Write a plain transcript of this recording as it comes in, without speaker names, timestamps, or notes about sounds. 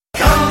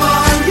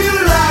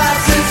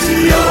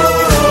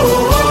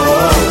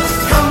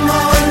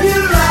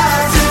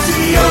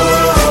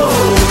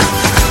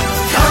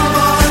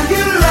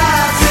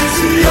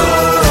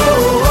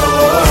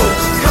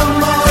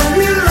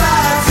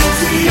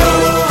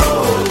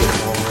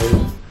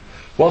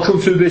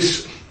Welcome to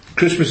this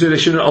Christmas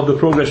edition of the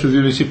Progress with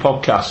Unity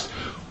podcast.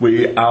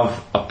 We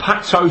have a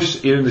packed house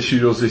here in the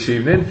studios this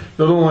evening.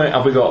 Not only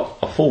have we got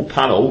a full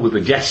panel with a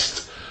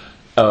guest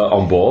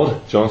on board.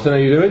 Jonathan, how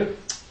are you doing?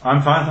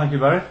 I'm fine, thank you,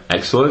 Barry.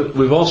 Excellent.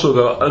 We've also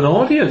got an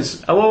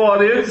audience. Hello,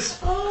 audience.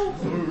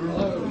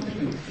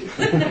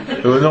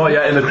 Who are not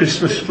yet in the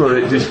Christmas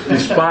spirit,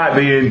 despite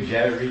being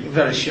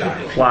Very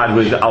shy. plied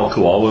with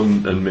alcohol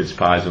and mince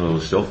pies and other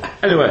stuff.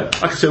 Anyway,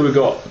 like I said, we've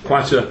got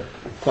quite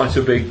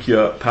a big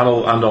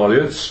panel and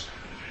audience.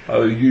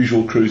 Our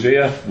usual crews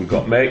here. We've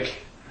got Mick.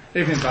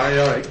 Evening, Barry,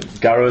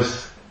 alright?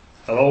 Gareth.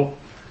 Hello.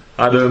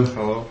 Adam.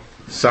 Hello.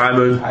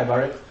 Simon. Hi,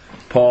 Barry.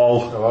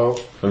 Paul. Hello.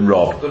 And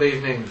Rob. Good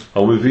evening.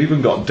 And we've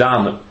even got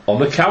Dan on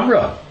the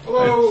camera.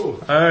 Hello.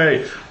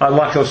 Hey. And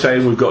like I was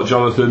saying, we've got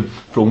Jonathan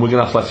from Wigan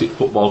Athletic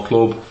Football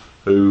Club,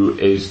 who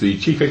is the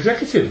chief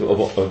executive of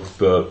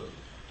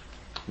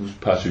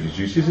part of his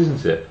duties,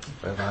 isn't it?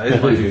 That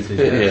is my duty,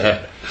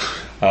 yeah.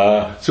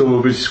 Yeah. So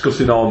we'll be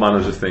discussing all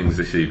manners of things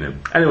this evening.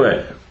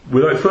 Anyway,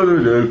 without further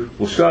ado,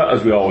 we'll start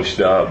as we always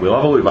start. We'll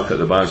have a look back at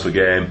the Barnsley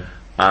game.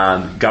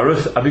 And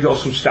Gareth, have you got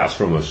some stats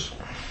from us?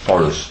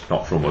 For us,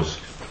 not from us.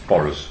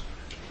 For us.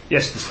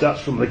 Yes, the stats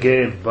from the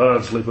game.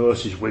 Barnsley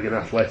versus Wigan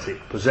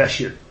Athletic.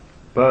 Possession.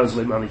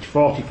 Barnsley managed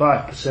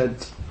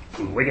 45%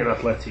 and Wigan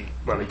Athletic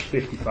managed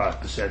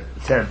 55%.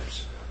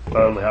 Attempts.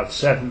 Burnley had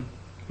 7,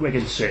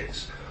 Wigan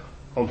 6.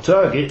 On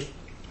target,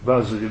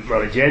 Barnsley didn't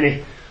manage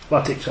any.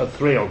 Latics had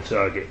 3 on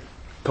target.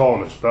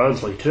 Corners,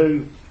 Barnsley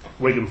 2,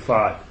 Wigan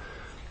 5.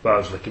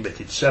 Barnsley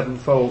committed 7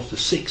 fouls to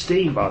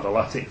 16 by the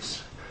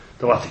Latics.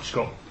 The Latics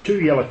got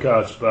 2 yellow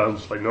cards,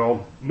 Barnsley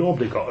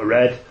nobody got a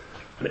red,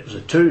 and it was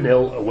a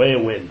 2-0 away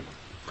win.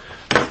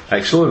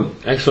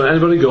 Excellent.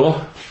 Anybody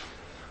go?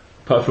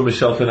 Apart from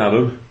myself and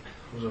Adam.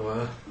 Was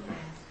aware.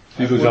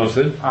 You go,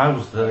 Jonathan? I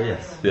was there,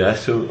 yes. Yeah,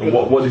 so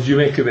what did you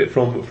make of it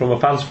from a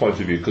fan's point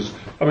of view? Because,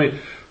 I mean,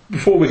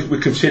 before we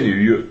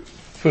continue,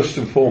 first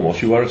and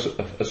foremost, you are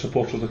a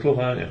supporter of the club,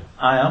 aren't you?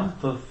 I am.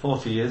 For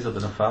 40 years I've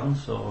been a fan,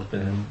 so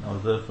I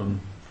was there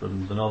from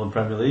the Northern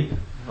Premier League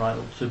right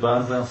up to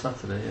Barnsley on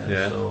Saturday.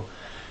 Yeah.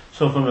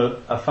 So from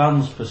a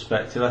fan's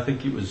perspective, I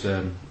think it was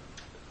a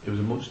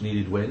much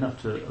needed win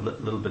after a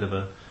little bit of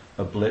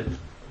a blip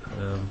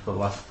for the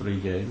last 3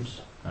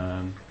 games.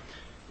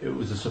 It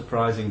was a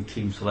surprising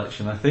team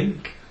selection, I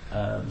think.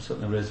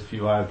 Certainly raised a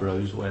few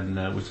eyebrows when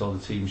we saw the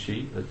team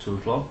sheet at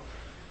 2:00.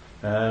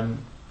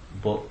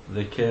 But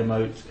they came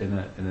out in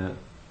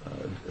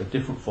a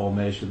different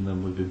formation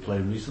than we've been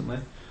playing recently.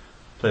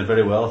 Played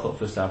very well. I thought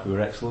first half we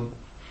were excellent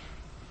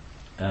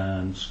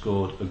and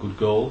scored a good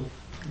goal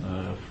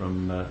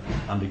from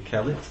Andy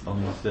Kellett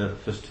on his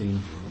first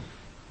team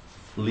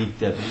league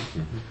debut.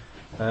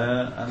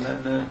 And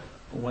then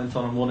went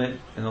on and won it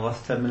in the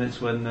last 10 minutes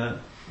when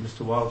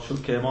Mr.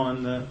 Wildschut came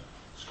on and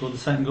scored the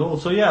second goal.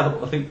 So yeah,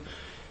 I think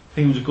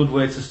it was a good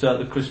way to start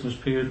the Christmas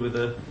period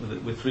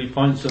with 3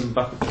 points and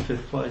back up to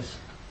 5th place.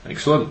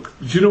 Excellent.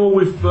 Do you know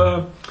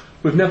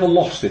we've never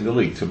lost in the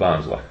league to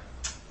Barnsley?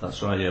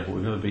 That's right, yeah, but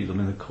we've never beat them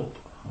in the cup,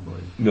 I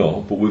believe.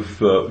 No, but we've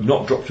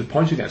not dropped a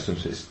point against them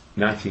since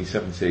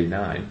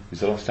 1979. Is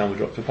the last time we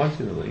dropped a point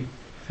in the league?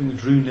 I think we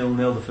drew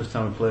 0-0 the first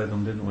time we played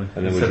them, didn't we?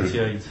 And then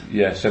 78.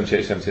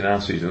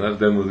 78-79 season.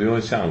 Then was the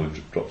only time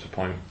we've dropped a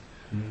point.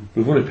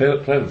 We've only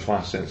played them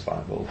twice since,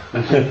 like, well,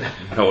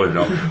 no, we've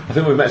not. I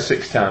think we've met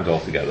 6 times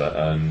altogether,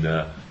 and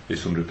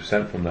it's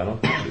 100% from then on.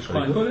 It's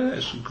quite good, yeah?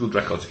 It's a good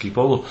record to keep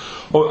hold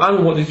of. Oh,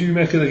 Alan, what did you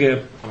make of the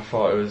game? I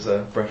thought it was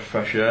a breath of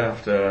fresh air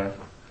after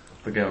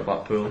the game at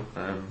Blackpool.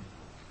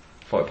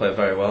 Thought it played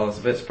very well. I was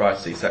a bit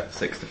surprised to see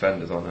 6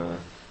 defenders on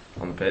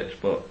the pitch,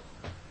 but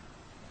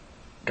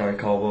Gary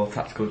Caldwell,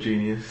 tactical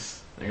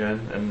genius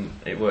again, and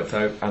it worked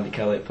out. Andy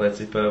Kelly played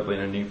superbly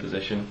in a new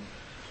position.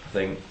 I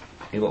think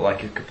he looked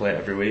like he could play it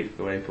every week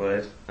the way he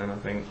played, and I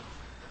think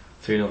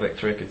 2-0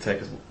 victory could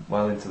take us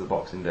well into the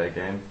Boxing Day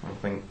game. I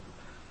think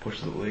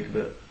pushes up the league a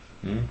bit.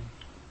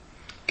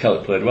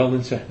 Kelly played well,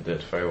 didn't he? He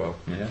did very well.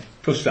 Yeah,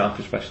 first half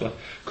especially.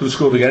 Could have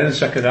scored again in the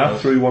second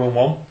half,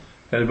 3-1-1.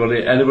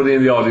 Anybody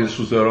in the audience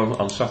was there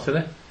on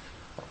Saturday?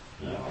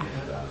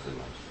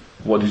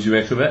 What did you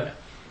make of it?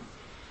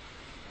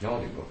 No, I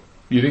didn't go.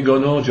 You didn't go,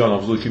 no, John. I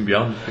was looking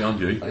behind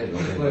you. I didn't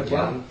go. Played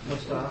well,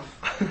 first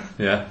half.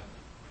 Yeah,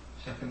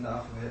 Second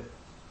half of it.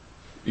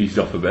 eased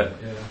off a bit.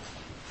 Yeah.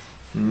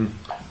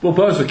 Well,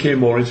 Barnsley came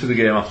more into the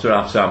game after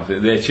half time.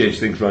 They changed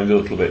things around a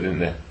little bit, didn't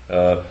they?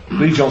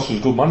 Lee Johnson's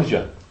a good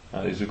manager.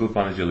 He's a good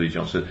manager, Lee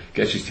Johnson.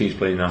 Gets his teams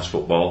playing nice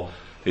football.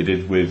 He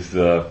did with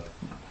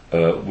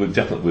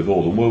definitely with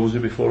Oldham. Where was he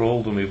before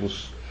Oldham? He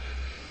was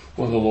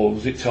one of the low.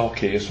 Was it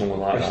Torquay or something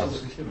like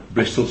that?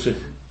 Bristol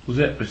City. Was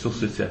it Bristol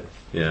City?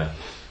 Yeah.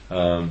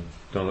 Not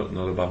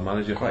a bad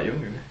manager. Quite young,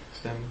 isn't he?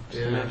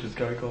 Stem managers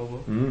Gary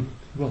Caldwell.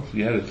 Well,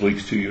 yeah, the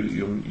league's 2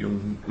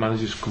 young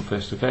managers come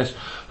face to face.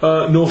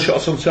 No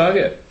shots on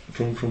target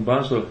from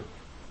Barnsley.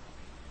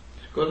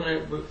 Good,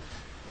 isn't it?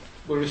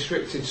 We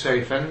restricted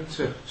Southend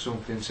to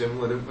something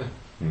similar, didn't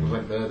we? We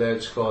went there,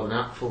 they'd scored an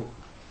hatful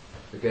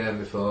the game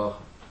before,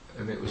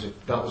 and that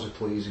was a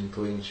pleasing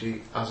clean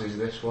sheet, as is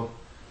this one.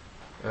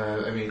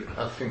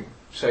 I think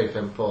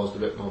Southend posed a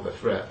bit more of a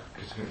threat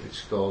because I think they'd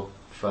scored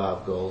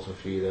 5 goals a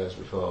few days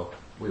before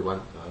we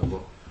went there.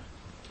 But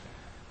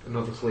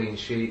another clean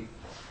sheet,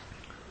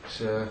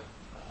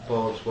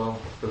 bodes well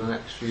for the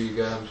next few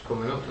games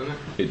coming up, doesn't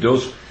it? It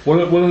does. One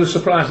of the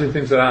surprising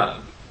things that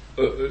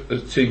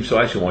team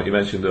selection, what you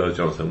mentioned there,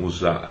 Jonathan, was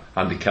that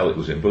Andy Kellett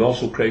was in, but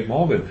also Craig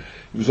Morgan.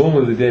 It was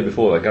only the day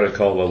before that Gary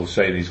Caldwell was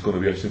saying he's going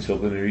to be out until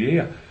the new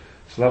year.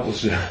 So that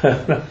was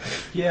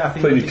yeah, I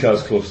think playing your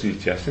cards close to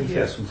your chest, isn't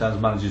yeah, it?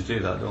 sometimes managers do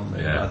that, don't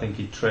they? Yeah. I think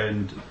he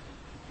trained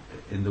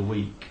in the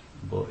week,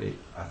 but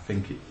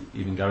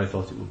even Gary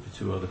thought it would be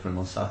too early for him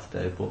on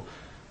Saturday. But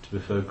to be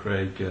fair,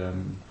 Craig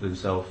put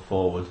himself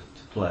forward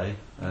to play,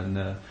 and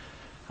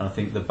I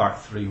think the back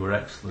three were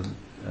excellent.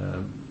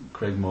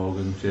 Craig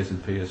Morgan, Jason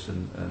Pearce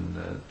and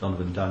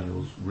Donovan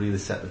Daniels really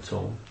set the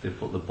tone. They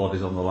put the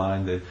bodies on the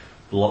line, they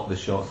blocked the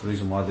shots. The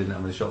reason why they didn't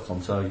have any shots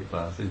on target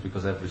by us is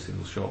because every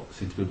single shot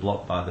seemed to be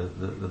blocked by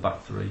the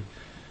back three,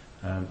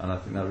 and I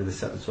think that really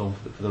set the tone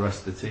for the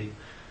rest of the team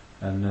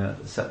and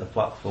set the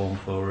platform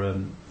for a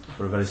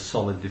very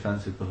solid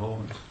defensive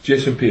performance.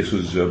 Jason Pearce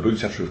was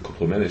booked after a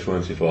couple of minutes,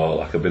 weren't he, for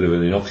like a bit of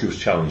an innocuous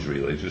challenge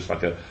really, just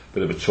like a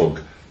bit of a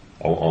tug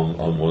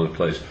on one of the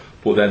players.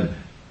 But then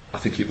I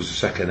think it was the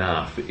second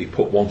half, he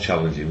put one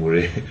challenge in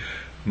where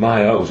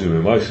my heart was in my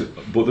mouth,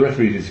 but the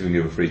referee didn't even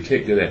give a free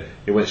kick, did he?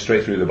 He went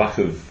straight through the back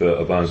of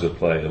a Barnsley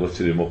player,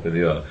 lifted him up in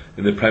the air.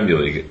 In the Premier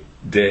League,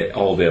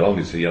 all day long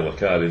it's a yellow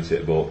card, isn't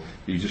it? But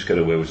you just get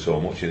away with so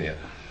much in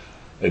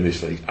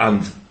this league.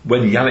 And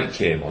when Yannick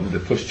came on, the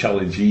first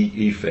challenge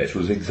he faced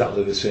was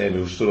exactly the same. He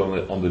was stood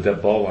on the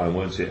dead ball line,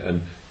 weren't it?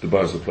 And the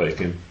Barnsley player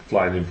came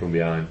flying in from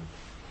behind,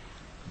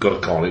 got a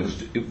corner.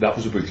 That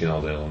was a booking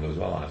all day long as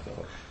well, I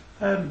thought.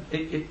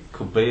 It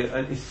could be.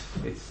 It's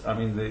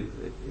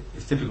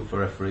difficult for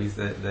referees.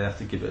 They have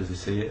to give it as they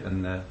see it,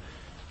 and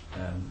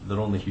they're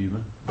only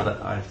human.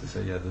 But I have to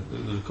say, yeah, there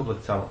was a couple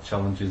of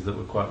challenges that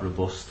were quite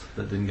robust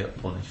that didn't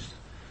get punished.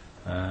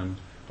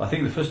 But I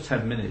think the first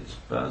 10 minutes,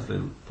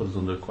 Barnsley put us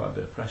under quite a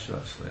bit of pressure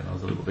actually, and I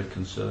was a little bit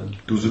concerned.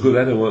 There was a good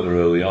header, weren't there,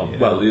 early on? Yeah.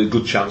 Well, a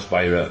good chance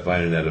by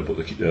an header, but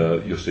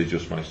Jussi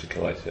just managed to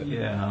collect it.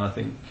 Yeah, and I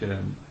think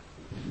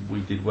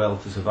we did well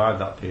to survive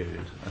that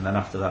period, and then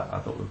after that I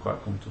thought we were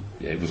quite comfortable.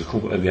 Yeah, it was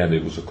at the end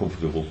it was a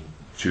comfortable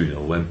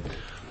 2-0 win.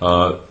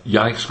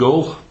 Yannick's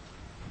goal.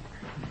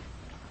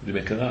 What do you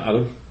make of that,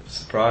 Adam?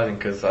 Surprising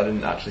because I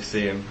didn't actually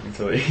see him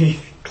until he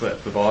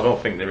clipped the ball. I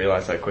don't think they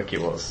realised how quick he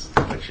was,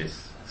 which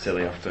is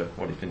silly after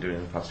what he's been doing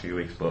in the past few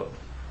weeks, but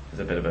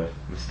there's a bit of a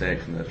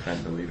mistake from the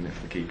defender leaving it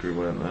for the keeper who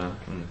weren't there.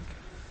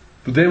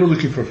 But they were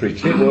looking for a free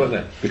kick, weren't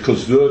they?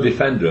 Because their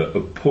defender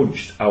had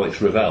punched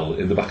Alex Ravel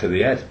in the back of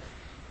the head.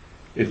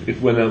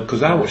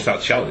 Because I watched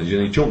that challenge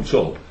and he jumped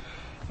up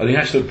and he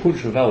actually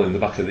punched Ravel in the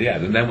back of the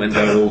head and then went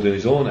down holding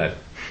his own head.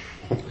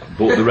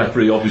 But the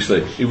referee,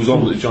 obviously, he was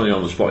on Johnny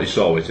on the spot, he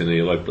saw it and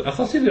he I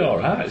thought he did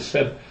alright. It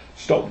said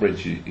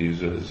Stockbridge, he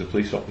was a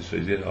police officer,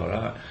 he did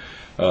alright.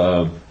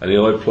 And he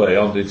allowed play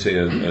on, didn't he?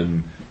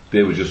 And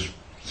they were just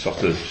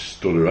sort of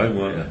stood around,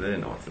 weren't They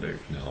didn't know what to do.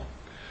 No.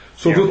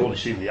 So I've good. only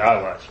seen the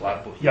highlights,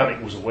 but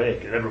Yannick was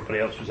awake and everybody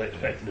else was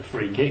expecting a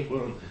free kick,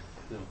 weren't they?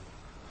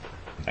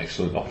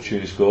 Excellent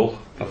opportunist goal.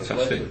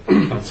 Fantastic. If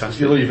you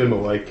Fantastic. leave him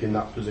awake in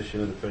that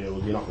position of the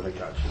field, you're not going to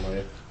catch him, are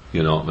you?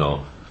 You're not,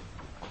 no.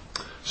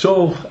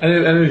 So,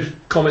 any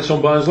comments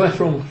on Barnsley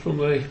from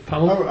the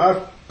panel?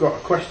 I've got a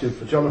question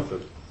for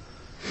Jonathan.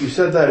 You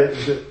said that it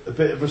was a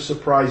bit of a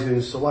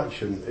surprising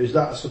selection. Is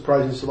that a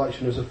surprising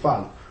selection as a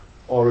fan?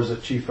 Or as a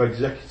chief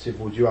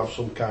executive, would you have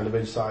some kind of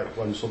insight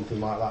when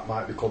something like that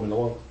might be coming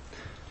along?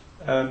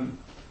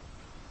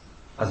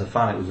 As a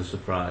fan, it was a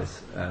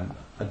surprise.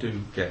 I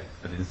do get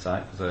an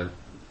insight because I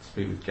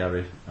speak with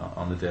Gary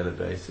on a daily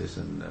basis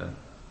and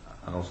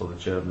also the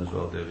chairman as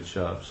well, David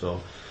Sharp. So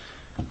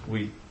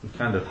we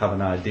kind of have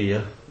an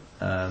idea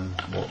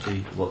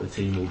what the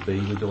team will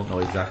be. We don't know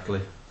exactly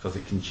because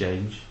it can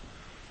change.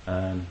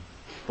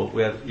 But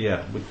we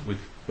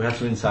had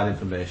some inside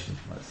information,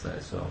 let's say.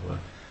 So,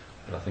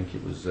 but I think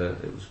it was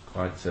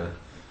quite a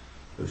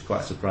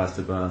surprise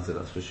to Barnsley,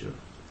 that's for sure.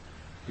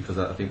 Because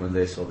I think when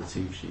they saw the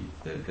team sheet,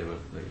 they were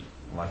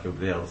like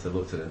everybody else. They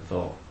looked at it and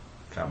thought,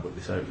 "Can't work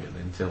this out really."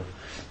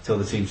 Until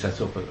the team set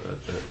up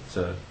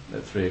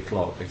at 3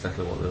 o'clock,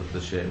 exactly what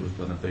the shape was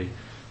going to be,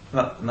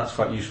 and that's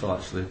quite useful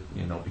actually.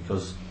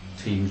 Because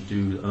teams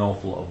do an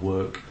awful lot of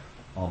work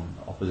on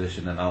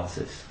opposition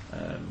analysis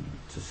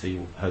to see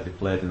how they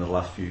played in the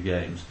last few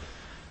games,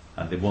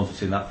 and they won't have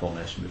seen that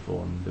formation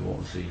before, and they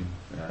won't have seen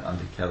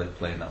Andy Kelly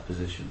play in that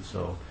position.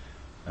 So.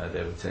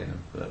 They were taken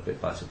a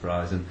bit by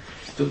surprise, and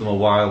it took them a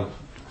while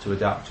to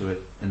adapt to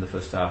it in the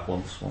first half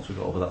once we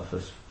got over that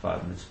first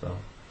 5-minute spell.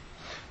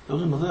 There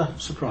was another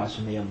surprise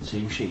for me on the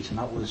team sheet, and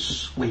that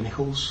was Lee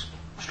Nichols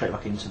straight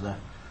back into the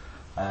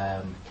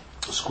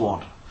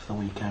squad for the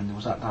weekend.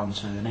 Was that down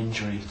to an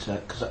injury?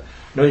 Because I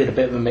know he had a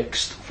bit of a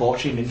mixed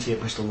fortune, didn't he, at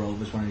Bristol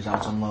Rovers when he was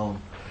out on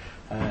loan.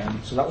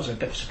 So that was a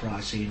bit of a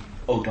surprise seeing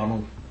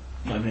O'Donnell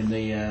not even in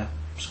the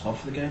squad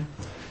for the game.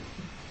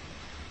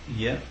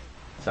 Yeah.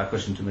 Is that a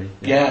question to me?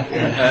 Yeah.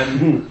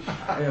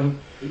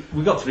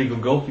 We've got 3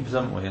 good goalkeepers,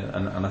 haven't we?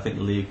 And I think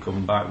the league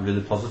coming back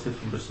really positive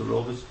from Bristol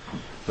Rovers.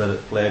 Brennan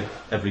played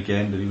every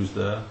game that he was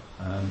there,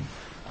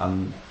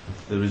 and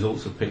the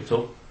results have picked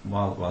up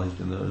while he's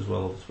been there as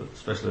well,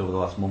 especially over the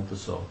last month or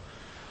so.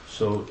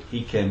 So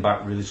he came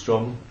back really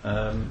strong,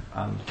 and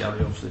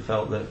Gary obviously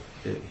felt that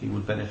he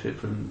would benefit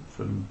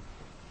from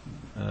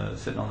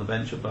sitting on the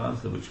bench at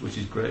Barnsley, which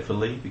is great for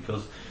Lee,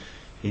 because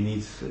he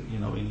needs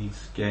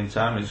game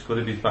time. It's good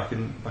if he's back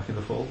in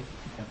the fold.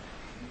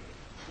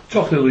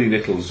 Talking to Lee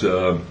Nichols,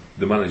 the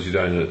manager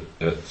down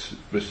at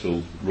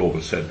Bristol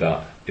Rovers said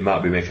that he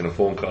might be making a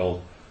phone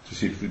call to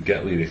see if we could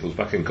get Lee Nichols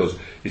back in, because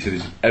he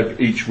said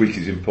each week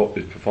his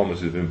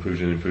performances have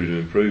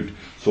improved.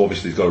 So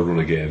obviously he's got to run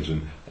of games,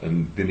 and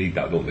they need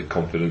that, don't they?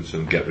 Confidence,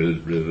 and get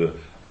rid of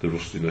the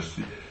rustiness.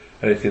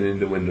 Anything in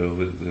the window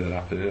that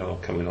happening, or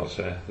can we not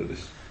say that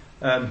this?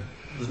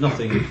 There's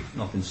nothing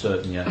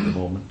certain yet at the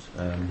moment.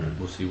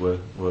 We'll see where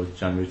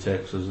January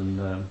takes us,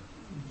 and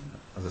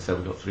as I said,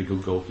 we've got 3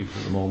 good goalkeepers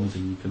at the moment,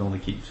 and you can only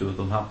keep 2 of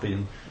them happy,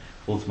 and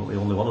ultimately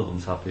only one of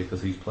them's happy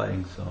because he's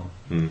playing. So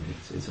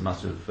it's a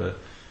matter of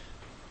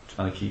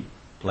trying to keep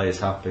players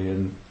happy,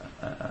 and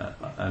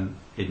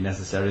if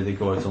necessary they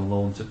go out on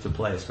loan to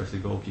play, especially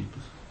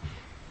goalkeepers.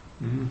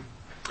 Mm-hmm.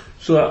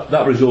 So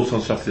that result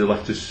on Saturday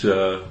left us,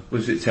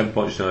 was it 10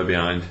 points now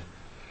behind?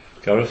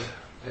 Gareth?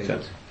 8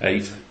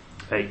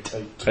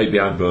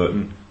 behind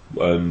Burton,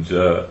 and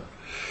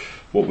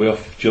what we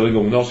off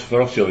Gillingham? Not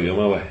we're off Gillingham,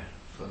 are we?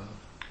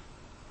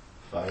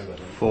 5, I think.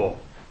 4.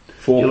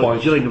 4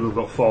 points. Gillingham have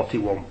got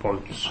 41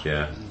 points.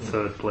 Yeah. In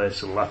 3rd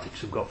place, and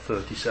Latics have got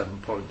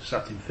 37 points,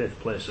 sat in 5th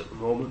place at the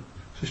moment.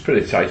 So it's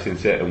pretty tight,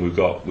 isn't it? And we've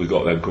got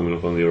them coming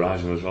up on the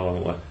horizon as well,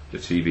 haven't we? The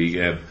TV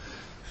game.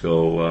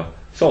 So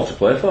it's all to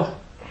play for,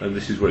 and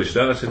this is where it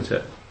starts, isn't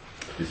it?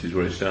 This is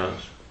where it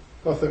starts.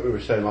 I think we were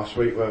saying last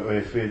week, weren't we?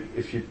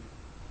 If you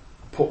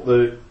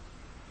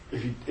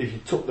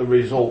took the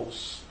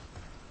results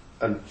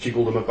and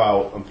jiggled them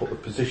about and put the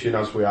position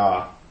as we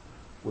are,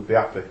 we'd be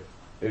happy.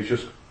 It was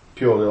just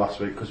purely last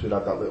week because we'd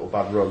had that little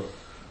bad run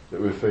that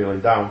we were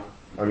feeling down.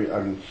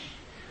 And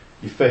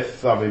your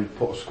 5th, having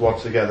put a squad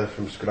together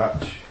from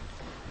scratch,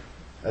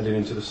 heading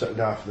into the second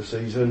half of the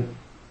season,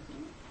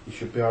 you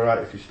should be alright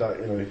if you start,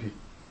 if you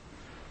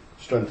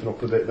strengthen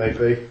up a bit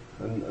maybe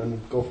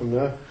and go from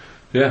there.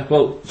 Yeah,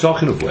 well,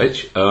 talking of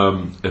which,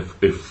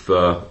 if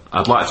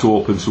I'd like to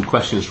open some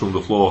questions from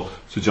the floor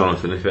to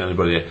Jonathan, if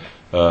anybody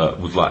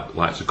would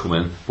like to come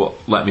in, but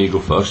let me go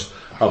first.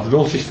 I've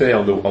noticed today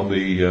on the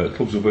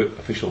club's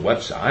official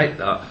website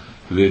that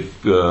they've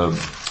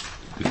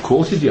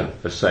quoted you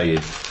as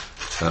saying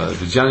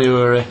the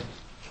January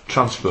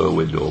transfer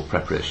window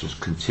preparations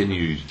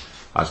continued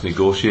as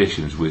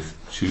negotiations with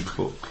 2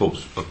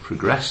 clubs have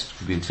progressed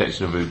with the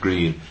intention of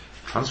agreeing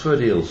transfer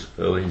deals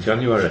early in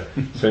January.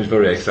 Sounds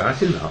very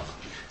exciting, that.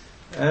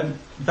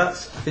 I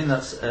think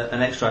that's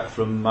an extract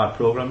from my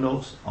programme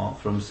notes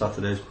from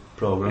Saturday's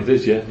programme. It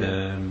is, yeah.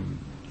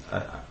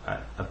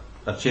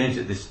 I've changed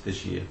it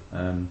this year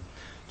to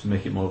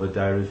make it more of a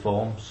diary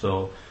form.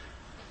 So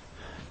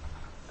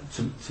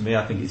to me,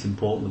 I think it's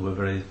important that we're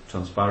very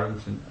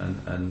transparent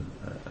and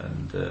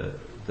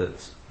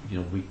that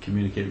we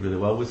communicate really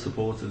well with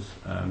supporters.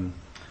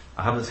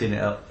 I haven't seen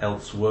it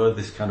elsewhere,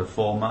 this kind of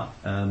format,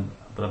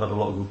 but I've had a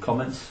lot of good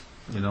comments.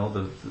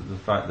 The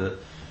fact that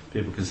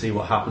people can see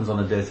what happens on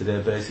a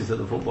day-to-day basis at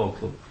the football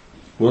club.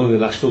 One of the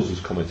Nationals has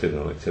commented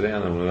on it today,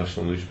 on the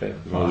national newspaper,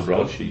 one of the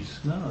broadsheets,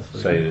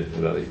 saying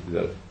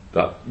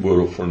that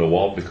we're up for an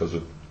award because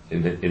of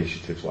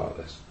initiatives like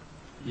this.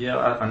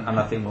 Yeah, and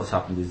I think what's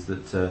happened is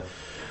that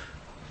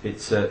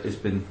it's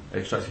been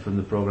extracted from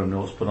the programme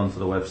notes, put onto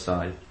the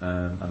website,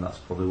 and that's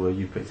probably where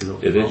you picked it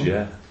up. It is,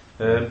 yeah.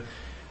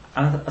 And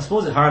I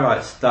suppose it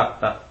highlights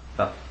that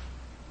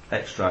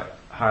extract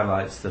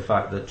highlights the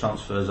fact that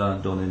transfers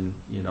aren't done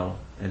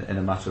in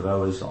a matter of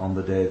hours on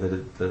the day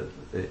that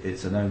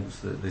it's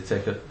announced. That they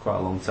take quite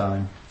a long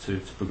time to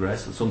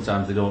progress, and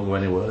sometimes they don't go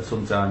anywhere.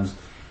 Sometimes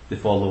they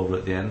fall over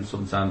at the end.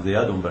 Sometimes they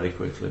are done very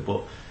quickly,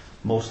 but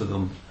most of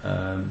them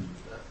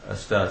are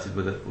started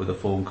with a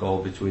phone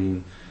call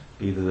between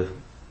either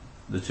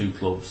the 2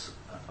 clubs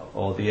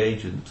or the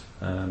agent,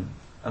 and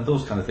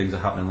those kind of things are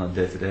happening on a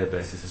day-to-day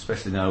basis,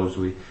 especially now as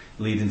we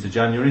lead into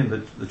January and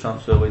the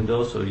transfer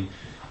window. So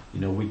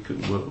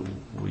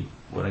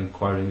we're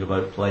inquiring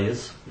about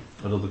players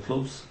at other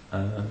clubs,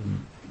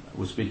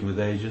 we're speaking with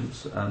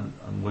agents, and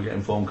we're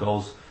getting phone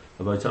calls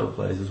about our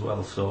players as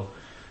well. So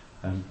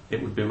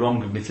it would be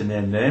wrong of me to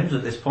name names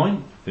at this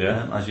point,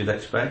 as you'd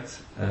expect,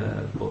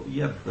 but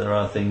yeah, there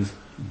are things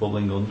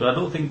bubbling under. I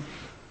don't think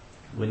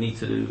we need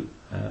to do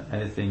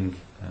anything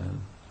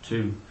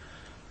too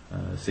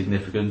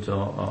significant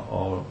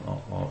or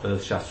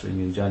earth-shattering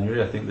in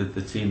January. I think that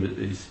the team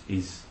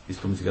is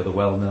coming together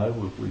well now.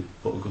 We've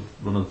put a good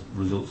run of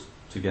results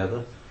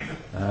together,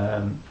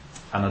 and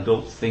I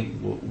don't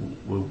think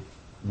we're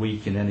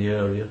weak in any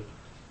area.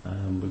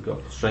 We've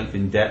got strength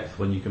in depth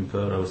when you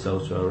compare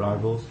ourselves to our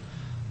rivals.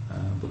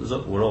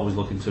 But we're always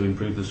looking to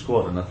improve the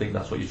squad, and I think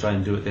that's what you try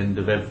and do at the end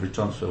of every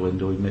transfer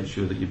window. You make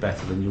sure that you're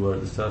better than you were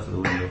at the start of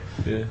the window.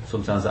 Yeah.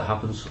 Sometimes that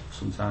happens,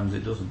 sometimes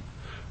it doesn't.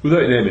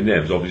 Without naming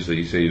names, obviously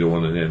you say you don't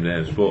want to name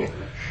names, but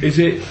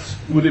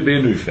would it be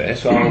a new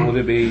face, or would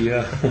it be,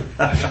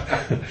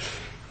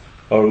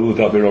 or would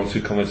that be wrong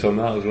to comment on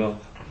that as well?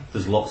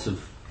 There's lots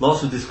of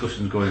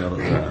discussions going on at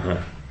the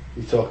moment.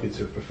 You're talking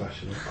to a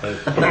professional.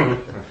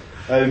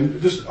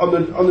 Just on the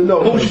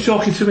note. What was you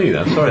talking to me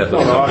then? Sorry, I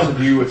thought. No, I said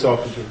you were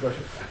talking to a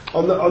professional.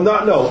 On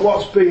that note,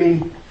 what's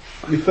been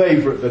your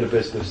favourite bit of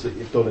business that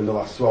you've done in the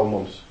last 12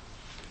 months?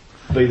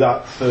 Be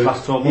that for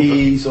Last 12 months?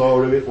 ease,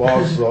 or who it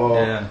was, or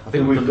Yeah, I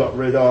think who we've got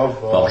rid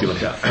of. Or Balky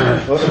look at. I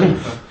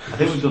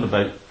think we've done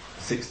about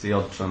 60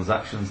 odd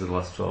transactions in the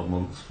last 12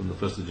 months from the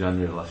 1st of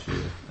January last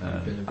year.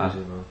 Been a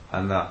busy month.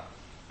 And that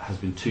has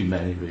been too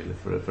many really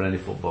for any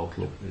football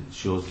club. It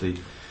shows the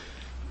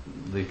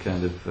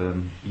kind of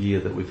year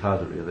that we've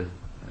had really.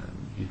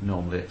 You'd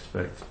normally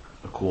expect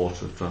a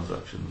quarter of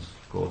transactions,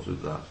 a quarter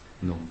of that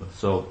number.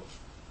 So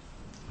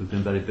we've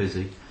been very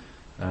busy.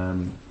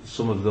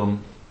 Some of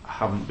them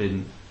haven't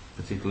been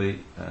particularly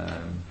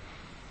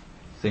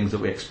things that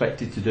we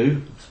expected to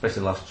do,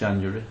 especially last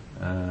January.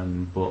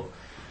 But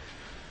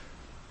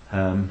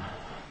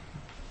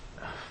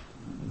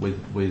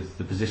with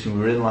the position we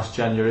were in last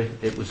January,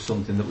 it was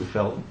something that we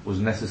felt was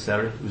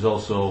necessary. It was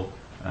also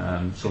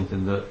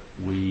something that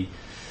was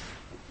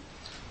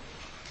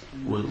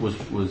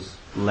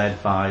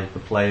led by the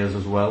players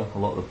as well. A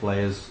lot of the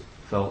players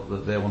felt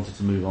that they wanted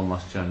to move on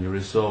last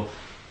January. So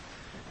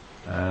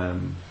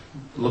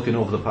looking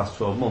over the past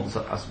 12 months,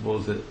 I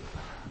suppose that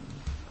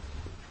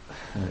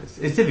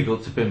it's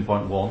difficult to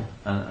pinpoint one,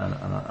 and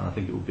I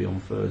think it would be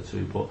unfair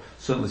to, but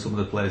certainly some of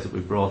the players that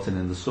we've brought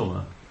in the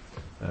summer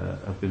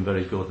have been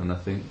very good, and I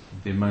think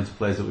the amount of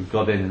players that we've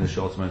got in a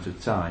short amount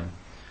of time,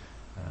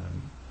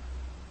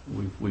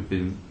 we've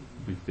been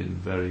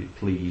very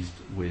pleased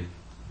with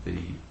the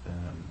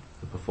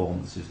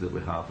performances that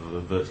we have of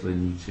a virtually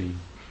new team.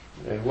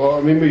 Yeah, well,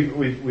 I mean,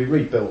 we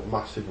rebuilt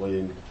massively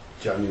in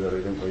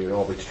January, didn't we? In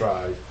all we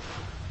tried,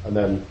 and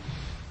then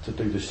to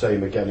do the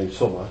same again in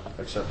summer,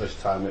 except this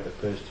time it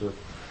appears to have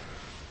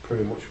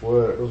pretty much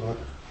worked, doesn't it?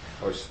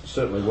 Well, it's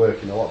certainly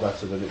working a lot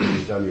better than it did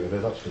in January,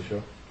 that's for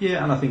sure.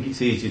 Yeah, and I think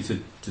it's easier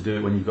to do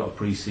it when you've got a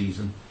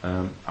pre-season,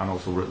 and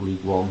also we're at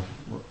League One.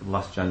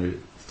 Last January,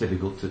 it's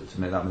difficult to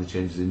make that many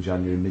changes in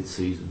January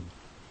mid-season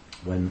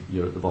when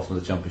you're at the bottom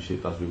of the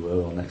Championship, as we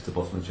were, or next to the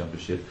bottom of the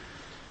Championship.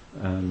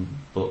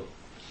 But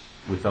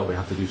we felt we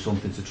had to do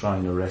something to try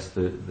and arrest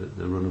the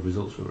run of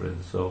results we were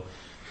in. So,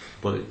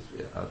 but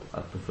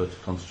I prefer to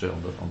concentrate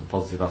on the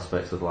positive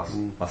aspects of the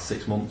last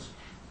 6 months,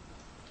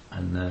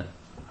 and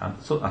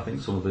so I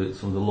think some of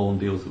the loan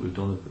deals that we've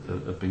done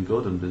have been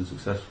good and been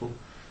successful,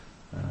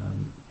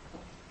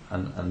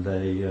 and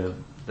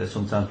they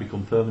sometimes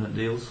become permanent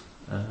deals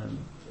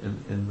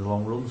in the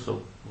long run.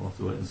 So we'll have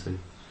to wait and see.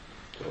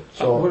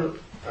 So we're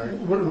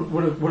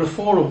a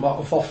forum that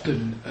have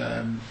often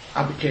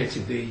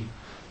advocated the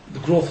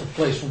growth of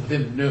players from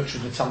within,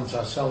 nurturing the talent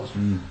ourselves.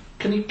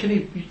 Can you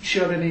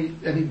share any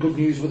good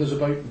news with us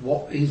about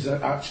what is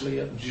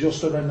actually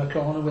just around the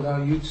corner with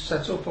our youth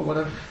setup or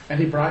whatever?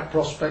 Any bright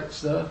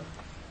prospects there?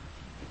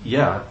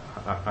 Yeah,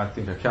 I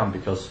think I can,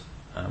 because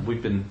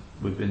we've been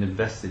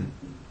investing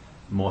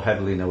more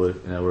heavily in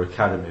our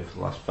academy for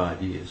the last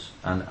 5 years,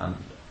 and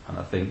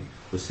I think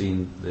we're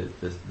seeing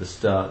the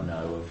start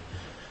now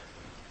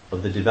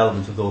of the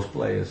development of those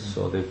players.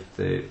 So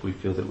we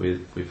feel that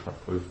we've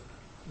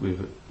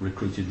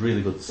recruited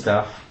really good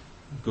staff,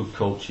 good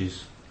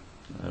coaches.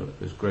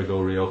 As Greg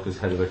Orioka's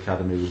head of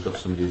academy, we've got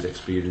somebody who's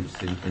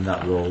experienced in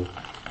that role.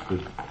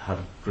 We've had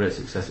great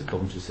success at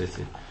Coventry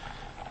City,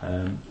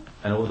 and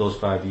over those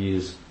 5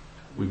 years,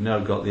 we've now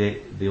got the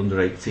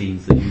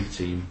under-18s, the youth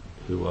team,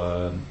 who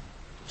are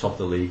top of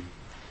the league.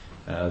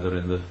 They're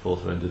in the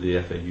 4th round of the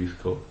FA Youth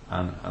Cup,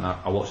 and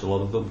I watch a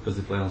lot of them because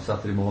they play on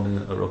Saturday morning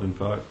at Robin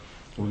Park.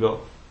 We've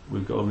got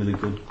a really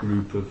good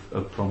group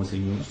of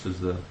promising youngsters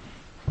there,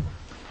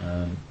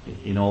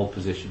 in all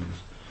positions.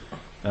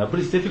 But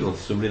it's difficult.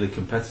 It's a really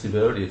competitive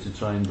area to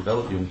try and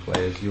develop young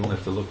players. You only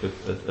have to look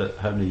at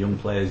how many young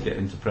players get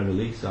into Premier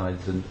League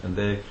sides, and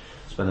they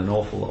spend an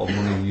awful lot of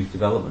money on youth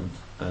development,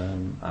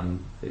 and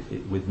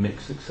with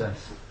mixed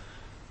success.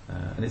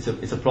 And it's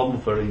a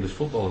problem for English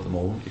football at the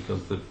moment,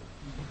 because the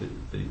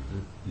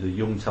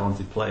young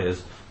talented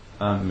players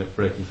aren't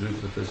breaking through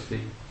to the first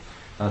team.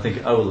 And I think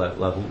at our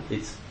level,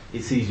 it's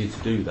easier to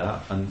do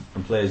that, and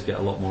players get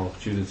a lot more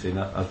opportunity. And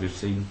as we've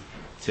seen,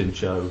 Tim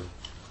Chow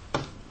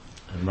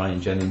and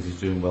Ryan Jennings is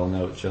doing well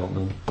now at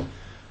Cheltenham.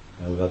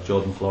 We've had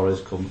Jordan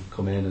Flores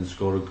come in and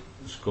score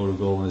a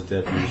goal in his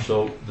debut.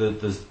 So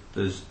there's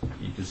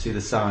you can see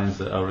the signs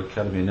that our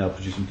academy are now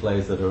producing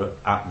players that are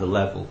at the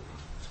level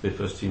to be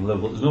first team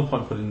level. But there's no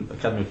point putting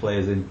academy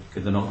players in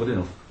because they're not good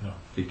enough. No.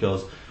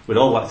 Because we'd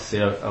all like to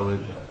see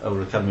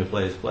our academy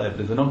players play,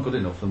 but if they're not good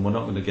enough, and we're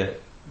not going to get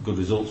good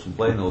results from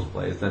playing those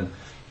players, then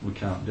we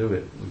can't do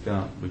it.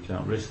 We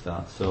can't risk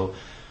that. So,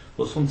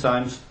 but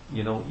sometimes,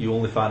 you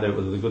only find out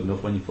whether they're good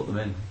enough when you put them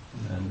in.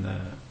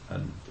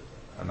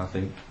 and I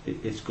think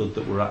it's good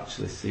that we're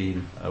actually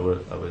seeing our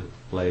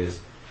players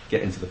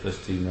get into the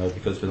first team now,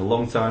 because it's been a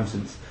long time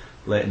since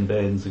Leighton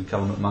Baines and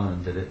Callum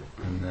McMahon did it,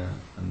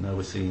 and now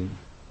we're seeing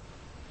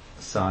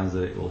signs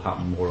that it will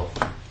happen more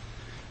often.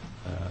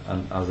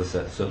 And as I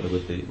said, certainly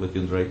with the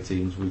under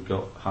 18s, we've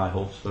got high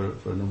hopes for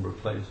a number of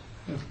players.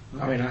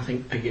 I mean, I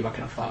think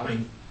piggybacking off that, I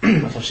mean,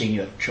 as I've seen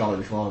you at Charlotte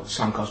before,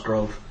 Sam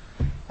Cosgrove,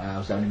 I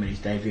was down in his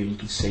debut, and you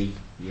can see,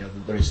 you know,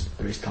 there is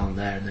talent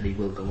there, and that he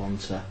will go on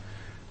to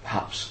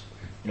perhaps,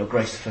 you know,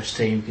 grace the first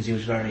team, because he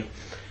was very,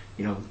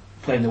 you know,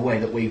 playing the way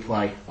that we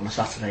play on a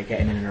Saturday,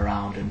 getting in and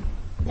around and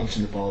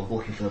wanting the ball,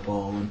 looking for the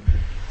ball, and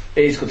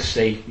it is good to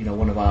see, you know,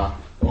 one of our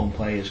own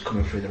players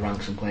coming through the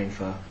ranks and playing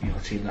for, you know,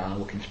 a team that are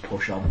looking to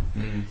push on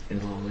in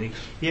the lower leagues.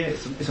 Yeah,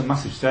 it's a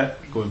massive step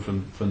going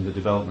from the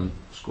development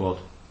squad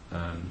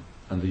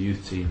and the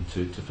youth team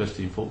to first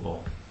team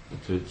football,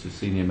 to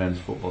senior men's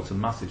football. It's a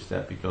massive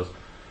step, because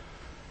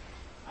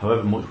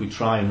however much we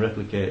try and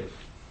replicate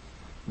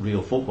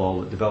real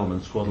football at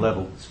development squad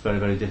level, it's very,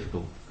 very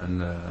difficult,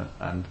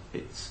 and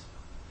it's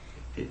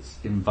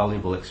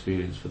invaluable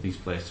experience for these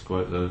players to go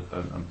out there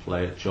and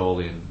play at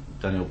Chorley, and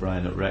Daniel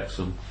Bryan at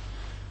Wrexham,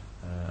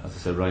 as I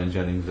said, Ryan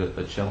Jennings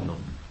at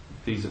Cheltenham.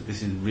 This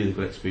is really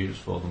good experience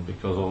for them,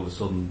 because all of a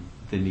sudden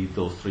they need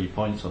those 3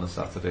 points on a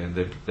Saturday, and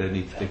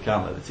they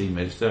can't let the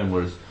teammates down.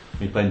 Whereas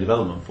when you're playing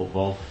development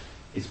football,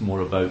 it's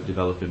more about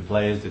developing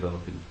players,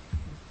 developing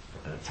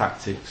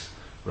tactics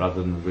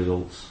rather than the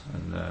results.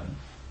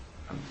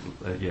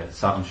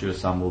 I'm sure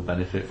Sam will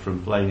benefit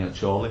from playing at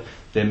Chorley.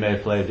 They may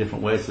play a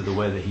different way to the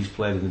way that he's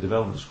played in the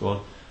development squad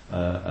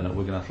and at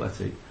Wigan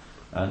Athletic,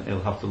 and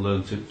he'll have to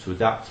learn to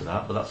adapt to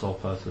that, but that's all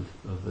part of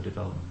the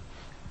development.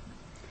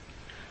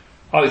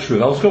 Alex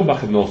Rudolph's gone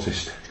back and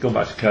noticed, gone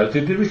back to Cardiff.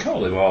 Did they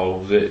recall him, or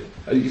was it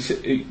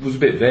was a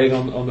bit vague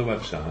on the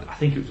website? I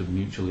think it was a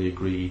mutually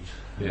agreed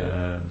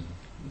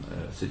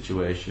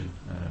situation.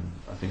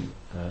 I think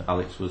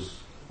Alex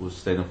was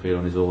staying up here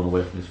on his own,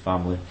 away from his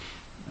family,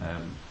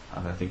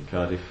 and I think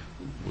Cardiff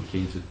were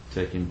keen to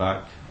take him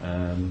back,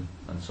 and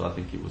so I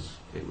think it was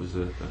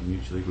a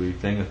mutually agreed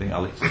thing. I think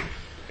Alex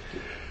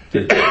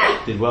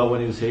did well when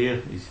he was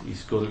here. He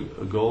scored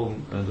a goal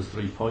and earned us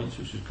 3 points,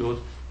 which was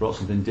good. Brought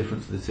something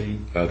different to the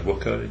team. Hard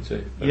worker, didn't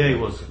he? Yeah, he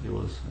was.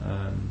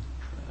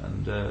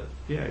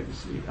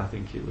 I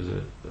think it was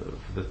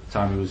for the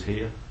time he was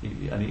here,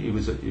 he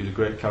was a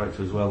great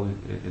character as well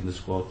in the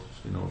squad.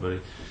 You know, very,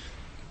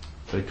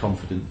 very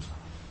confident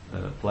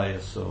player.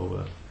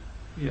 So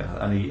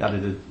and he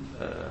added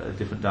a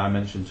different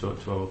dimension to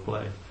our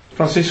play.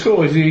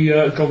 Francisco, has he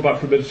gone back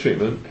for a bit of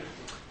treatment?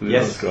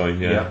 Yes.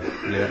 Yeah.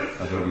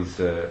 I think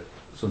he's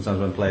sometimes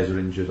when players are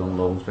injured on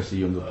loan, especially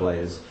younger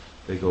players,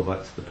 they go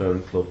back to the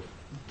parent club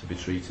to be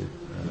treated.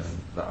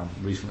 That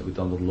recently with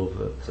Donald Love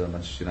at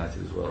Manchester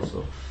United as well.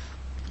 So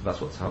that's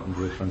what's happened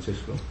with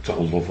Francisco.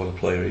 Donald Love, what a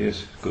player he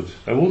is. Good.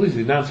 How old is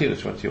he? 19 or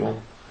 21?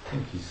 I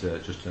think he's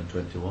just turned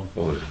 21.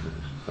 Oh,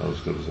 that was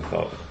good as I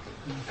thought.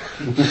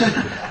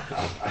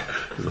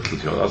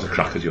 That was a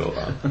cracker joke.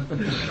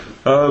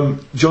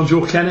 John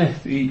Joe Kenny,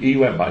 he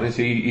went back, and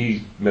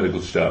he made a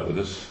good start with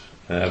us.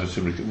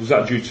 Was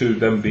that due to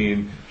them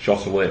being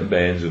shots of Leighton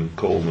Baines and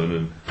Coleman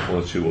and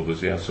one or two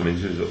others? He had some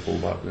injuries at full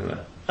back, didn't he?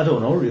 I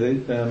don't know really.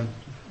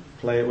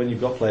 When you've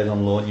got players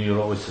on loan,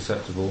 you're always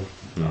susceptible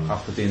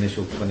after the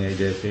initial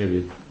 28-day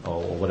period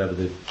or whatever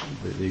the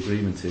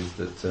agreement is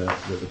that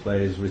the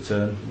players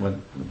return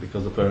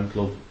because the parent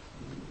club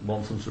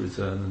wants them to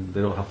return, and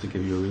they don't have to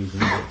give you a reason.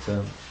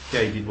 But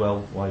he did well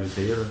while he was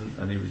here,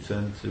 and he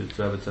returned to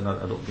Everton.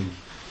 I don't think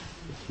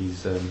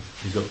he's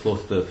got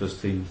close to the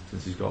first team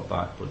since he's got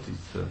back, but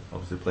he's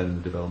obviously playing in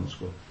the development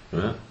squad.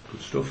 Yeah,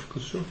 good stuff.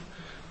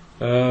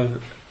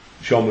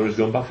 Sean Murray's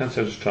gone back, and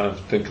so I was just trying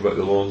to think about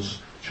the loans.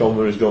 Sean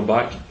Murray's gone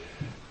back,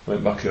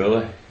 went back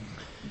early.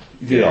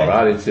 He did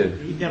alright, didn't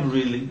he? He never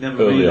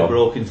really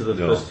broke into the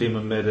first team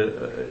and made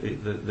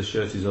the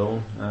shirt his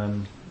own.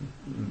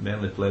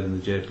 Mainly played in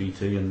the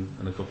JPT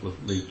and a couple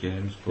of league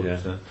games, but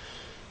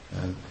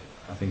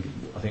I think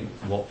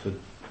Watford,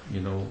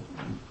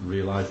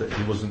 realised that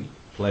he wasn't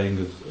playing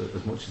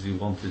as much as they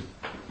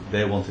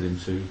wanted him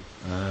to,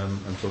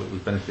 and so it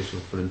was beneficial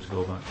for him to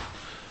go back.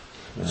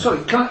 Sorry,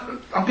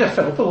 I'm getting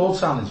fed up with loan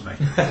signings, mate.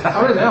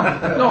 I really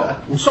am.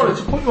 No, sorry,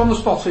 to put you on the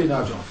spot here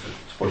now, Jonathan.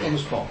 To put you on the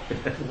spot.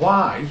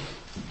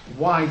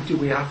 Why do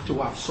we have to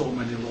have so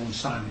many loan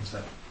signings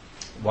then?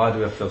 Why do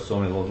we have to have so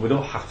many loans? We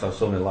don't have to have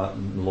so many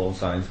loan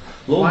signings.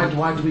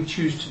 Why do we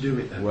choose to do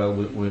it then? Well,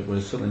 we're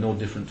certainly no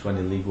different to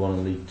any League One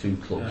and League Two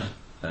clubs.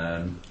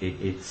 Yeah.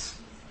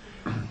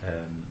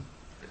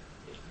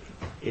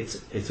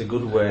 It's a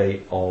good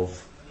way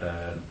of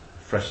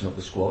freshening up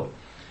the squad.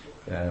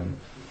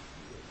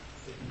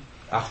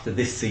 After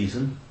this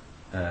season,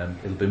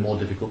 it'll be more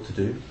difficult to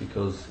do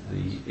because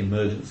the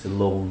emergency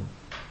loan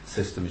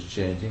system is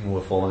changing, and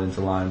we're falling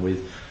into line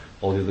with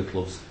all the other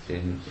clubs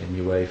in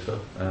UEFA,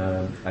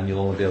 and you'll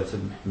only be able to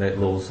make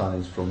loan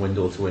signings from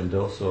window to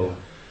window. So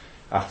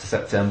after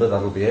September,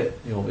 that'll be it.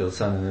 You won't be able to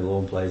sign any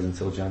loan players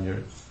until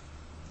January.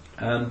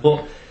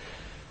 But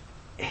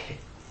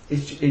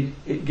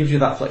it gives you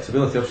that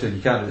flexibility. Obviously,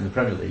 you can't do it in the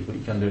Premier League, but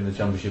you can do it in the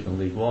Championship and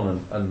League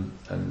One.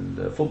 And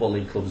Football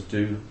League clubs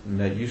do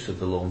make use of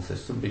the loan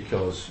system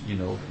because, you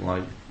know,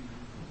 like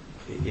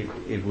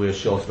if we're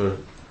short of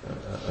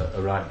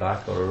a right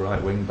back or a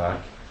right wing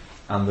back,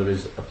 and there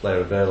is a player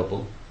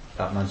available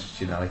at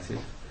Manchester United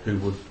who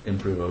would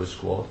improve our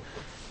squad,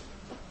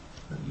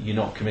 you're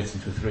not committing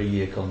to a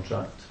 3-year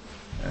contract.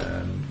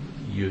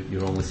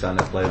 You're only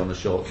signing a player on a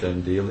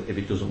short-term deal. If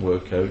it doesn't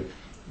work out,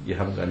 you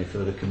haven't got any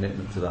further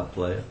commitment to that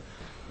player,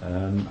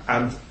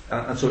 and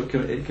so it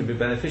can be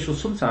beneficial.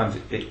 Sometimes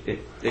it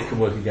can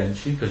work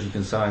against you because you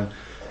can sign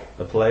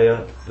a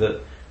player that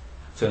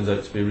turns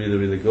out to be really,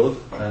 really good,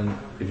 and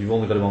if you've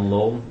only got him on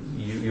loan,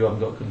 you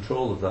haven't got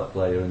control of that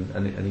player,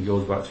 and he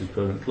goes back to his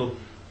parent club.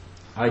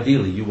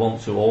 Ideally, you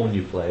want to own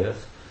your players,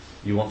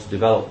 you want to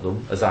develop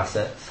them as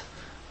assets,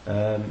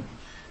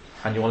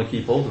 and you want to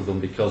keep hold of them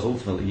because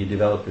ultimately you're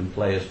developing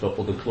players for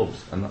other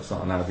clubs, and that's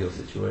not an ideal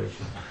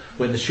situation.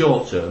 But in the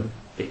short term,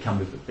 it can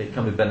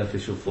be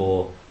beneficial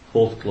for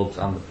both clubs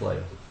and the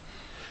player.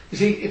 You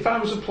see, if I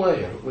was a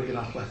player at Wigan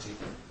Athletic,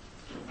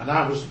 and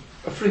I was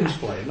a fringe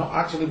player, not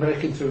actually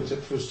breaking through into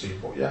the first team,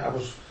 but yeah, I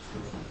was,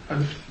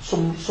 and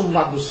some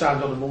lad was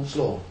signed on a month's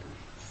loan,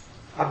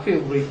 I'd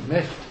feel really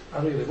miffed,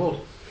 I really would.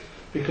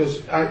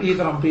 Because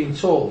either I'm being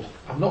told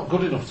I'm not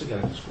good enough to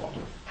get in the squad,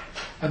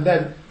 and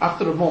then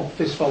after a month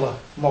this fella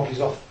moggies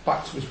off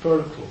back to his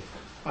parent club,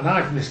 and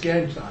I've missed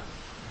games now.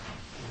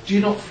 Do you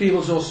not feel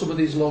as though some of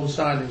these loan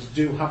signings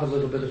do have a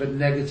little bit of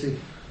a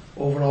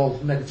overall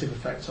negative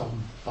effect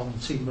on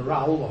team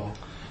morale or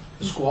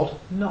the squad?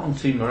 Not on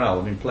team morale.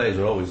 I mean, players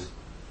are always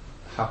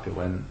happy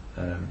when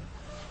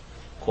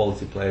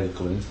quality players are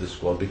coming into the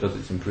squad because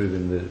it's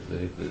improving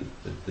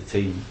the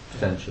team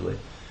potentially,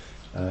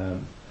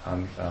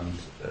 and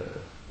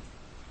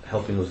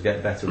helping us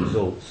get better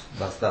results.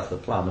 That's the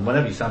plan. And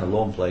whenever you sign a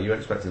loan player, you're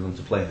expecting them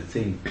to play in the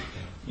team.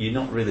 You're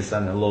not really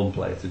signing a loan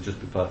player to just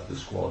be part of the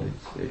squad.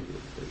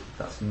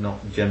 That's not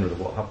generally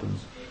what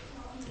happens.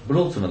 But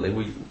ultimately,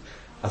 we,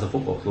 as a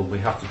football club, we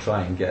have to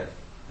try and get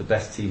the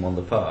best team on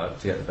the park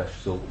to get the best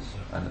results.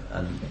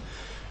 And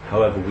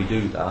however we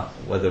do that,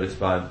 whether it's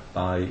by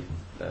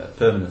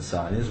permanent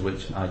signings,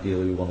 which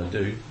ideally we want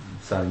to do,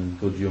 signing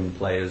good young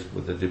players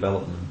with the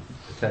development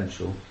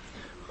potential,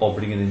 or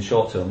bringing in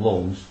short-term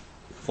loans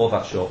for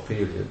that short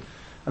period.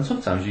 And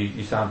sometimes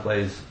you sign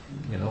players,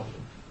 you know,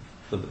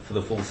 for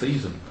the full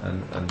season,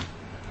 and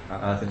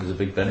I think there's a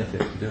big benefit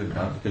to doing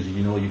that because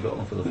you know you've got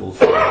them for the full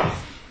season.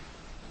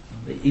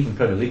 Even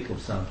Premier League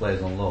clubs sign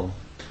players on loan.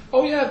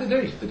 Oh yeah, they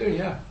do,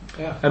 yeah.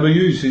 Emma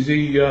Hughes, is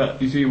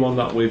he one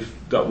that we've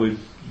going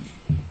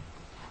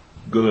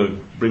to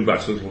bring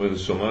back to the club in the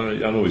summer?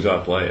 I know he's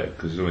our player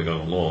because he's only gone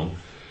on loan.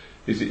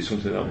 Is it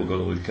something that we're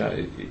going to look at?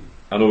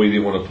 I know he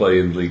didn't want to play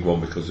in League One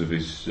because of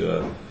his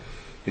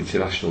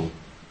international.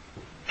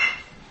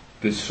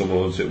 This summer,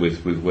 wasn't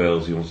it, with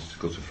Wales? He wanted to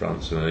go to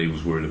France, and he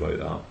was worried about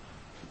that.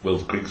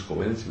 Wales Griggs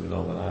going into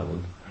Northern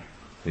Ireland.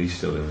 He's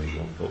still in League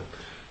One,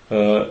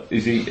 but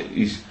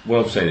he's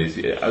what I'm saying is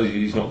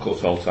he's not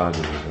cut all ties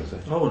with us,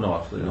 is he? Oh no,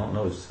 absolutely not.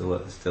 No, he's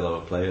still our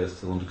player,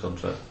 still under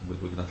contract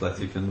with Wigan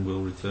Athletic, and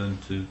will return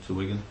to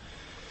Wigan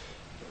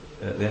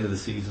at the end of the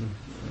season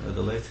at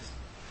the latest.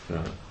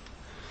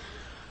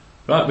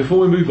 Right, before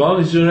we move on,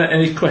 is there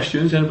any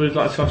questions anybody'd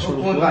like to ask? Well,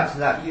 going back to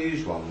that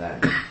Hughes one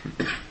then.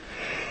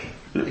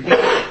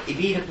 If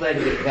he'd have played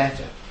a bit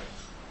better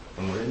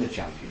when we're in the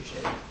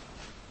Championship,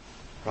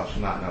 perhaps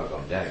we might not have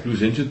gone down. He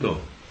was injured though.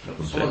 Not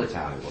before the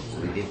time he was,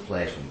 but he did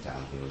play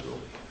sometimes when he was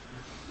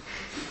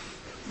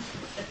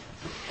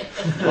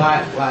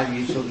rubbish. Why do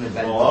you suddenly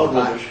bend over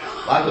backwards?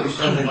 Why don't you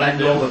suddenly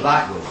bend over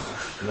backwards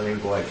and let him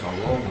go out on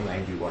loan and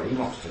then do what he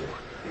wants to do?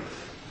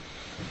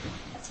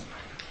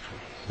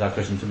 Is that a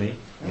question to me?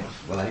 Yes,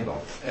 well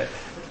anybody.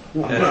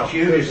 I'm just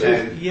curious how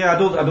I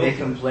don't they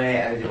can play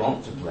how they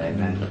want to play and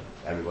then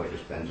everybody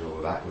just bends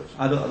over backwards.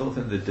 I don't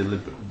think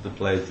the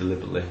players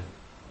deliberately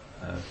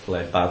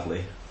play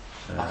badly.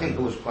 I think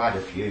there was quite a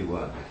few,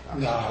 weren't there?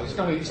 No, it's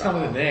not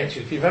in the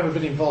nature. If you've ever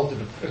been involved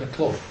in a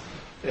club,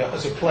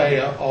 as a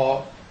player,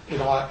 or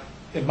like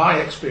in my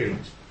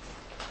experience,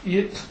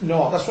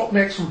 that's what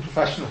makes them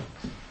professional.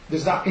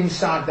 There's that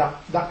inside,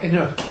 that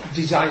inner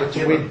desire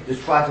to win.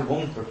 There's quite a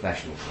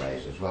unprofessional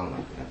phrase as well,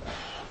 not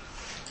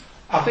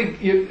I think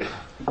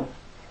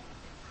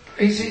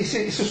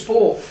it's a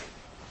sport.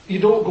 You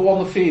don't go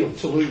on the field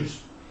to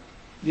lose.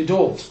 You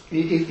don't.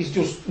 It's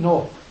just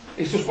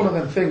It's just one of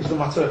them things. No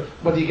matter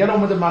whether you get on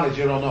with the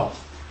manager or not,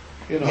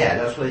 Yeah,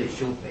 that's what it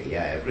should be.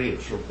 Yeah, I agree.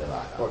 It should be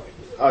like that.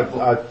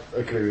 I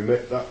agree with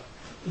Mick that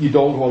you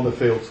don't go on the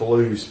field to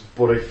lose,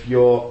 but if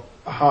your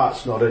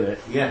heart's not in it,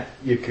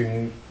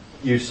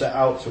 you set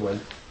out to win.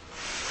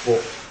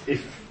 But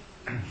if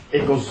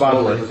it goes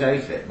badly,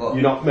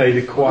 you're not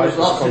maybe quite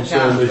as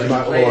concerned as you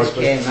might otherwise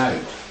be. Came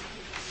out.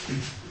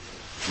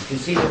 You can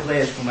see the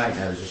players come out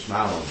now, there's a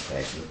smile on their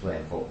face and they're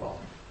playing football.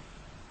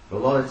 But a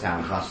lot of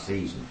times last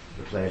season,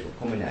 the players were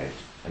coming out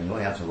and you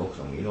only had to look at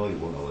them, you know you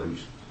won or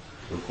lose.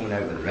 They were coming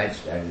out with the Reds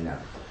down and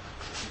that.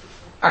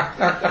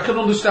 I can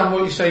understand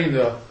what you're saying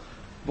though,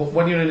 but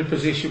when you're in a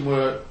position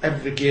where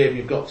every game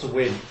you've got to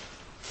win,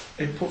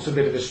 it puts a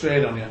bit of a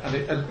strain on you,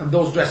 and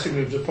those dressing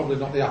rooms are probably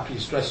not the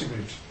happiest dressing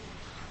rooms.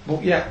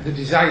 But yeah, the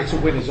desire to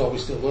win is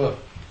always still there.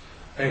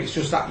 It's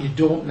just that you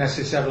don't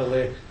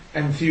necessarily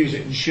enthuse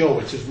it and show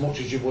it as much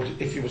as you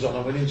would if you was on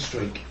a winning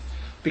streak.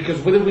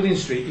 Because with a winning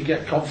streak, you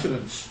get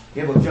confidence.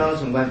 Yeah, but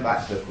Jonathan went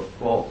back to the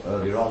quote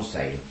earlier on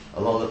saying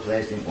a lot of the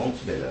players didn't want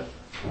to be there.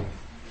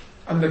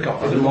 And they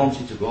didn't want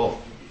it to go.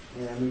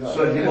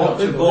 So if they want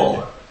to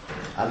go,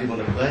 how do you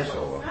want to play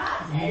so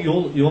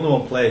well? You only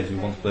want players who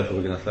want to play for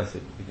Wigan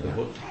Athletic, because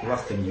the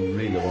last thing you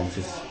really want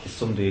is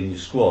somebody in your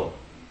squad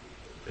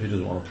who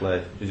doesn't want to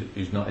play,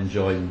 who's not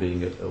enjoying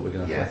being at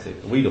Wigan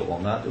Athletic. We don't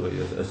want that, do we?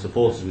 As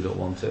supporters, we don't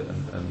want it,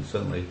 and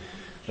certainly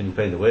when you're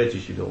paying the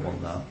wages, you don't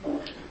want that.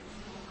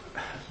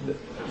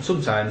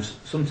 Sometimes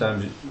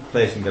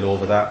players can get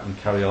over that and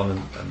carry on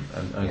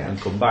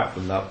and come back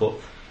from that, but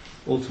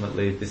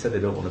ultimately, if they said they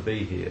don't want to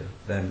be here,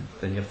 then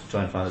you have to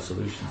try and find a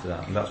solution to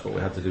that, and that's what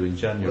we had to do in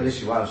January. Well, this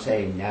is what I'm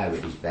saying now.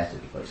 It is better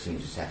because it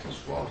seems a second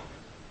squad.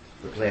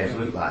 The players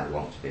look like they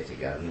want to be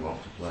together and they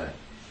want to play.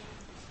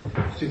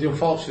 See, the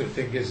unfortunate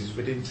thing is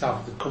we didn't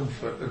have the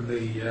comfort and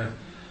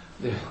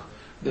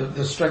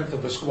the strength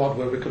of a squad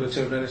where we could have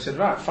turned around and said,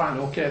 right, fine,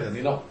 okay, then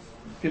you're not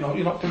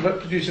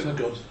producing the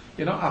goods,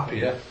 you're not happy,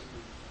 yeah?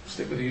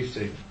 Stick with the youth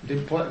team.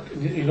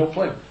 You don't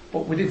play.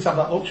 But we didn't have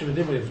that luxury,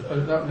 did we?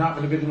 Not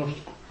having a big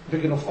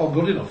enough or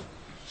good enough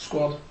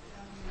squad.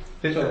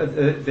 At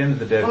the end of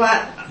the day,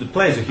 the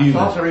players are human.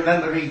 I also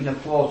remember reading a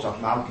quote off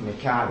Malcolm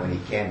Mackay when he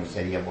came and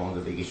said he had one of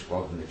the biggest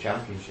squads in the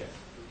Championship.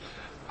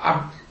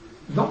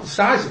 Not the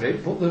size of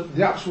it, but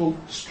the actual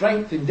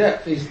strength in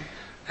depth is,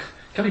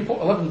 can he put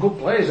 11 good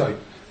players out?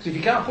 Because if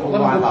you can't put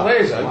 11 good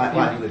players out...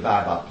 Why do we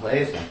buy bad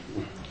players then?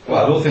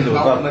 Well, I don't think there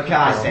was Malcolm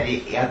Mackay said he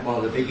had one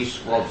of the biggest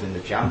squads in the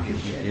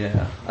Championship.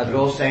 Yeah. They're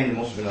all saying there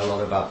must have been a lot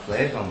of bad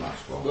players on that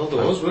squad. Well,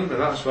 there was, wasn't there?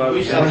 That's why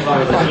we said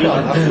when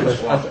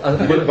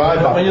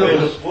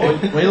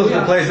you look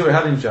at the players that we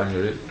had in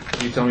January,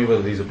 you tell me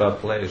whether these are bad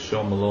players.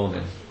 Sean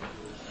Maloney,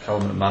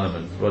 Callum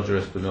McManaman, Roger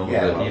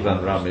Espinosa, Ivan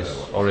Ramis,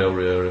 Oriol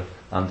Riera,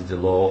 Andy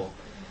Delort,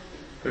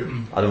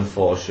 Adam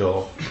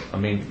Forshaw. I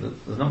mean,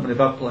 there's not many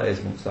bad players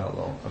amongst that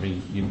lot. I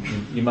mean,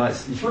 you might...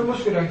 Well, it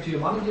must go down to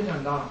your manager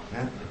then, that.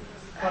 Yeah.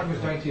 That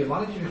goes down to your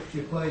manager. If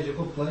your player's a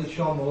good player,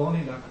 Sean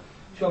Maloney now.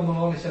 Sean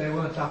Maloney said he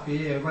weren't happy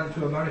here, went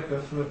to America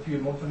for a few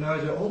months and now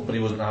he's at Hull. But he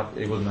wasn't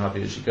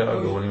happy at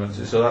Chicago when he went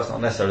to... So that's not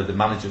necessarily the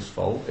manager's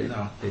fault.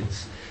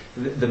 It's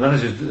the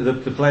managers...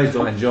 The players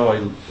don't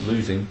enjoy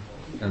losing,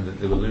 and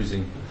they were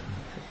losing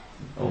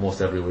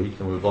almost every week,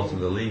 and we were bottom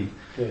of the league.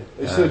 Yeah.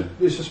 It's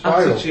a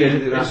spiral. It's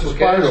a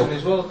spiral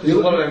as well, because a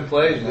lot of them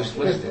players just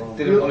listed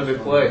didn't want to be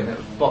playing at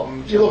the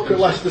bottom. You look at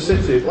Leicester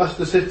City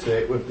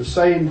with the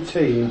same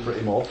team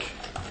pretty much,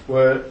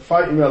 were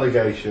fighting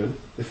relegation.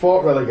 They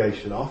fought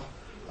relegation off,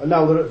 and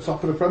now they're at the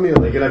top of the Premier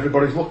League, and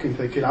everybody's looking,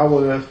 thinking, how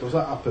on earth does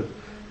that happen?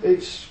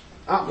 It's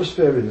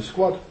atmosphere in the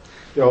squad.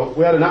 You know,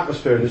 we had an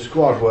atmosphere in the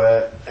squad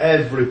where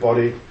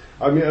everybody.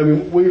 I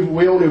mean,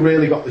 we only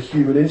really got the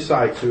human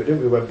insight to it,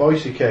 didn't we? When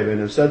Boyce came in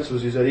and said to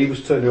us, he said he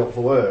was turning up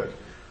for work,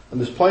 and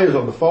there's players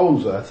on the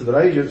phones there to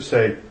their agents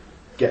saying,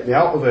 "Get me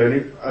out of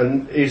here,"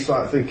 and he's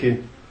like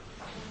thinking,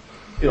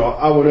 you know,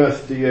 how on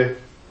earth do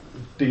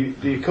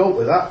you cope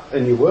with that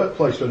in your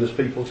workplace when there's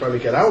people trying to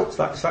get out? It's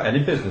like any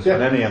business.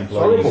 When any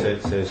employee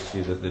says to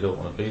you that they don't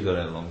want to be there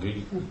any longer,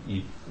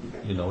 you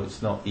know,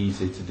 it's not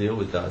easy to deal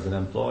with that as an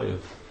employer,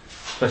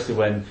 especially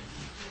when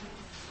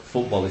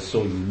football is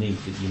so unique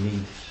that you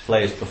need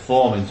players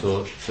performing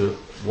to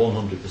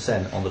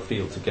 100% on the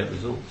field to get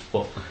results.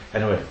 But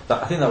anyway,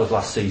 I think that was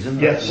last season.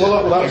 Yes,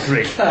 well, that's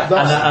great.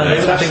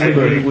 I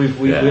think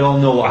we all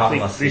know what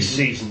happened last this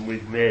season.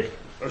 We've made,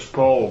 as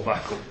Paul will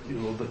back up, you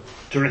know, the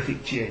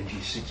terrific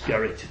changes since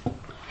Garrett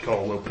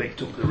Caldwell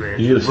picked up the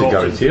reins. You said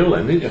Gary Teal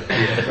then, didn't you?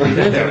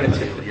 Gary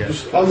Teal,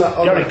 yes.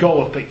 Gary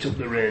Caldwell picked up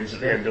the reins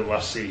at the end of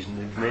last season.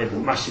 We've made a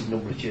massive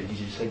number of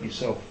changes. You said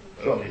yourself,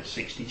 probably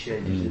 60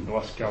 changes in the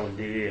last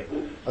calendar year.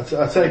 I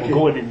take we're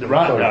going in the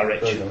right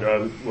direction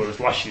now, whereas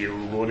last year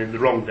we were going in the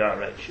wrong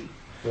direction.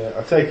 Yeah,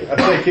 I take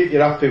it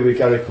you're happy with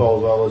Gary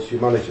Caldwell as your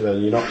manager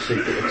then, you're not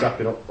secretly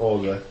tapping up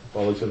Jose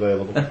while he's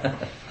available.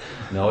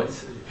 No, I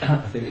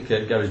think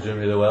Gary's doing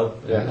really well.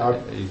 Yeah,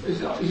 is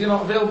he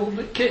not available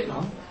to kit,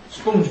 man?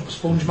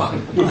 Sponge man.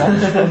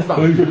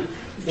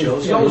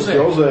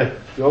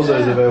 Jose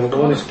is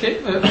available.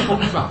 Kit,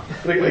 sponge man.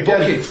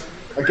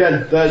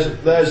 Again,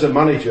 there's a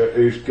manager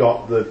who's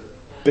got the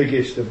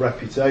biggest of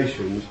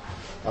reputations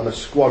and a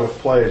squad of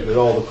players with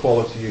all the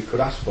quality you could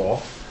ask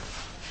for,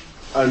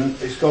 and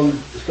it's gone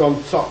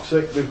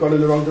toxic. They've gone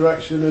in the wrong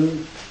direction,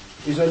 and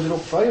he's ended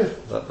up fired.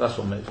 That's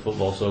what makes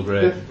football so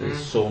great.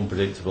 It's so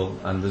unpredictable,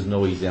 and there's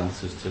no easy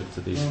answers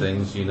to these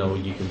things. You know,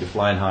 you can be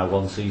flying high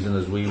one season,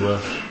 as we were,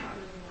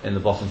 in the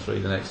bottom three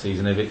the next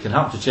season. If it can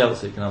happen to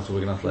Chelsea, it can happen to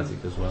Wigan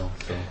Athletic as well.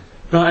 So.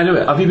 Right,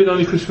 anyway, have you been on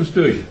your Christmas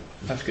do?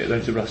 Let's get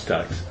down to brass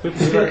tacks. We've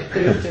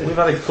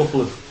had a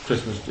couple of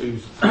Christmas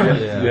dues.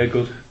 Yeah,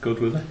 good,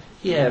 were they?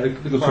 Yeah,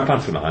 It was a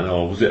pantomime,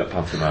 or was it a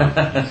pantomime?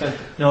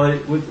 No,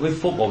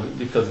 with football,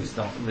 because it's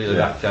not really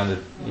that kind of,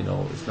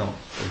 it's not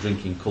a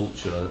drinking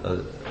culture,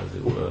 as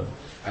it were.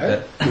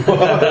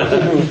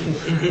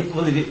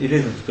 Well, it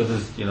isn't, because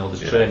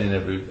there's training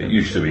every. It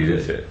used to be,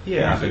 didn't it?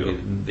 Yeah, I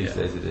think these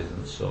days it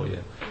isn't. So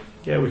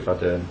yeah, we've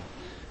had a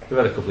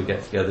couple of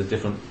get-togethers,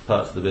 different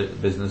parts of the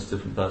business,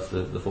 different parts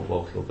of the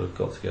football club have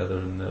got together,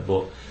 and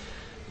but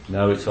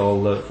now it's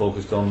all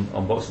focused on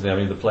Boxing Day. I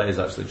mean, the players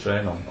actually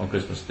train on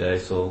Christmas Day,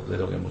 so they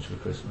don't get much of a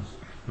Christmas.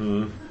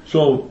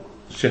 So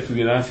Sheffield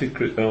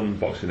United on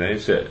Boxing Day,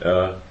 is it?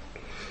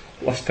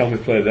 Last time we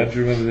played them, do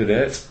you remember the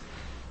date?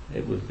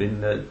 It would have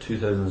been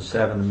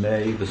 2007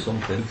 May the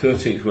something.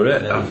 13th, were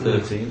it? Yeah,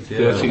 13th. Yeah.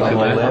 13th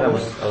of May. I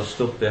was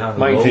stuck behind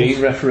Mike the Dean,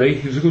 goals. referee.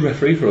 He was a good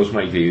referee for us,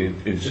 Mike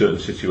Dean, in certain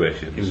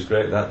situations. He was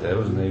great that day,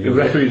 wasn't he? He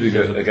refereed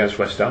against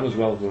West Ham as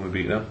well when we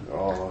beat them.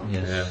 Oh,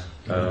 Yes.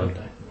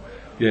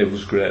 Yeah, it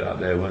was great that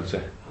day, weren't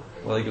it?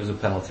 Well, he gave us a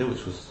penalty,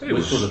 which was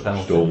a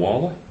penalty.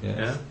 Stonewaller.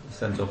 Yeah.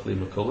 Sent off Lee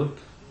McCullough,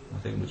 I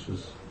think, which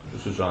was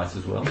right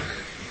as well.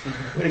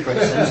 We had a great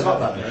sense about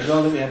that day as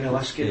well, didn't we, Emil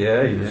Eskin?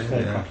 Yeah. It was a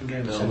very cracking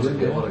game.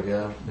 What a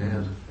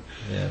game.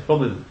 Yeah,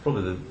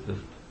 probably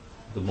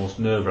the most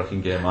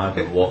nerve-wracking game I've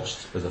ever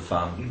watched as a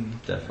fan,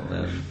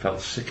 definitely.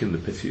 Felt sick in the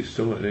pit of your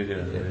stomach, didn't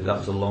you? Yeah, that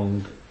was a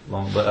long,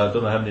 but I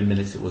don't know how many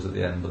minutes it was at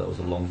the end, but that was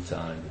a long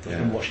time. I've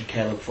been watching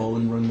Caleb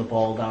Follen run the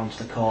ball down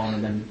to the corner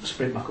and then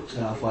sprint back up to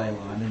the halfway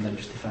line and then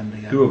just defend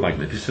again. They were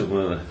magnificent,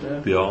 weren't they? Yeah.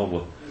 They all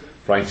were.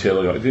 Frank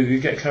Taylor, did he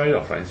get carried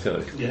off, Frank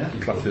Taylor? Yeah.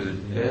 Broke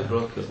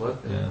his leg.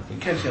 Yeah, I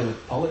think. Came together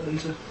with Pollock,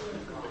 didn't it?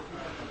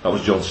 That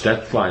was John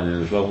Stead flying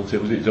in as well, wasn't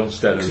it? Was it John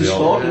Stead and He the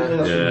scored, all? didn't he?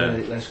 That's Yeah.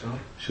 when they scored.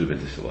 Should have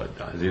been disallowed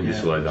that. He didn't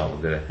disallow that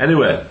one, did he?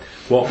 Anyway,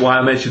 why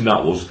I mentioned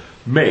that was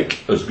Mick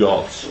has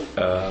got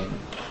a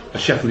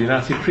Sheffield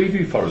United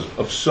preview for us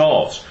of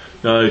sorts.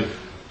 Now,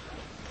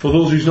 for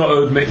those who's not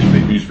heard Mick's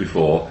previews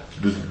before,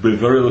 there's been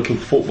very little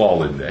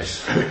football in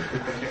this.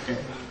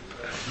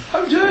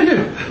 How dare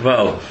you?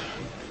 Well,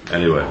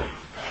 anyway,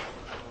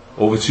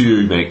 over to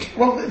you, Mick.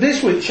 Well,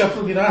 this week,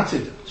 Sheffield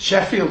United.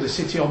 Sheffield is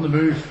City on the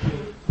move.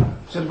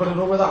 Does anybody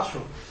know where that's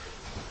from?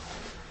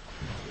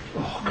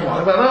 Oh, come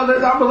on.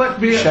 That will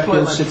let me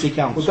Sheffield explain. City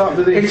Council. would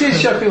that be the It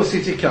is Sheffield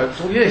City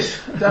Council, yes,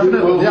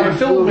 definitely. Will They have a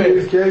film the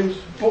it, games?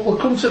 but we'll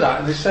come to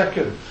that in a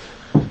second.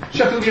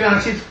 Sheffield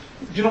United, do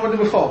you know when they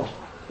were formed?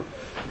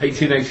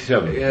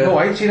 1887. No,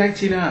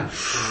 1889.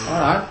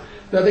 Alright.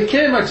 Now they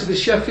came out of the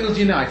Sheffield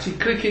United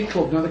Cricket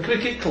Club. Now the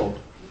cricket club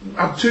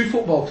had two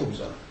football clubs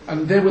there,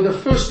 and they were the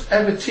first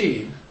ever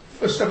team,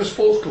 first ever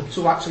sports club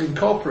to actually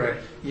incorporate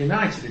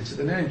United into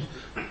the names.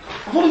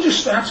 I've only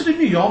just started in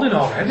New Yawning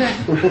already.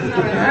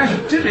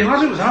 Yeah, didn't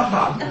realise it was that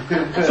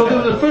bad. So they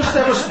were the first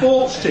ever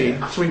sports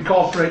team to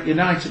incorporate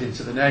United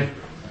into the name.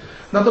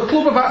 Now the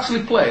club have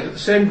actually played at the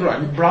same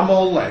ground,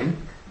 Bramhall Lane,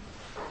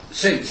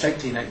 since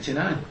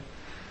 1889.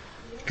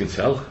 You can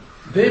tell.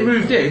 They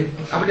moved in,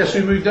 and I guess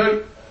who moved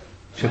out?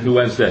 Sheffield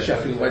Wednesday.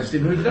 Sheffield Wednesday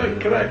moved out,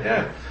 correct,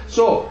 yeah.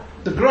 So,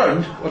 the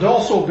ground had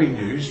also been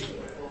used,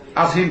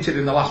 as hinted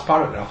in the last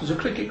paragraph, as a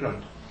cricket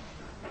ground.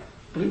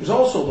 But it was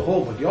also the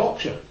home of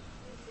Yorkshire.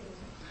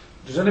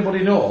 Does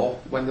anybody know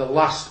when the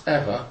last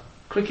ever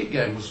cricket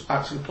game was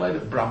actually played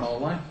at Bramhall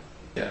Lane?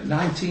 Yeah,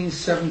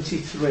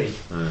 1973.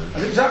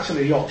 And it was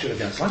actually Yorkshire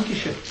against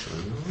Lancashire.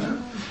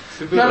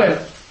 Now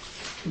then,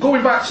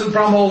 going back to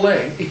Bramhall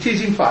Lane, it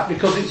is in fact,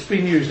 because it's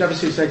been used ever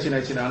since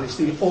 1889, it's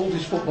the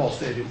oldest football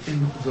stadium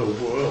in the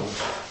world.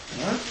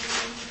 Right?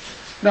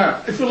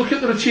 Now, if we look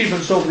at their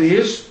achievements over the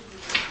years,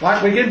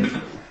 like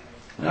Wigan,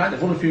 right,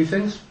 they've won a few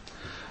things.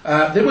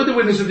 They were the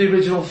winners of the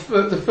original,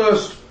 the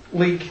first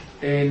league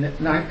in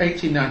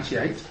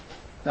 1898.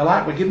 Now,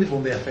 like Wigan, they've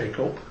won the FA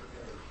Cup,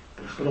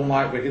 but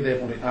unlike Wigan,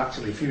 they've won it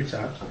actually a few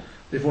times.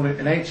 They've won it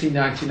in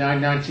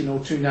 1899,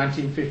 1902,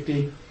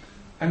 1950,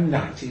 and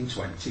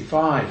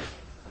 1925.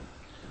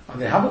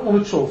 And they haven't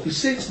won a trophy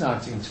since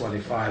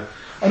 1925.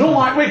 And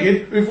unlike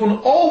Wigan, who've won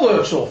all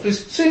their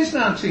trophies since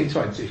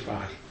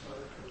 1925.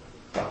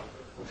 Well,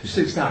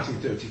 since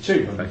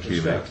 1932, when Thank we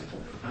you, started.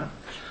 Right?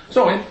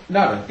 So,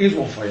 now then, here's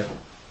one for you.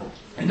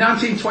 In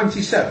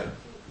 1927,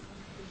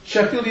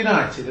 Sheffield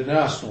United and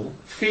Arsenal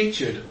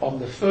featured on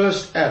the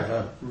first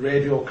ever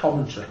radio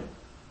commentary.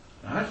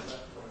 Right?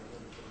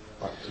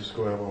 Back to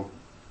square one.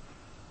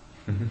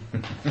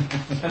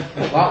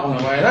 Put that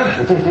one away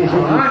then.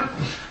 Alright.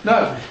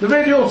 Now, the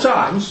Radio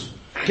Times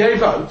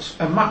gave out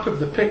a map of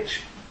the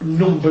pitch,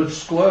 numbered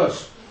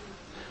squares.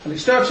 And it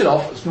started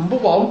off as number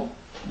 1,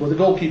 where the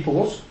goalkeeper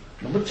was,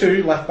 number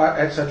 2, left back,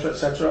 etc.,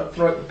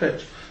 throughout the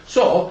pitch.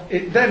 So,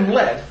 it then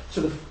led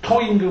to the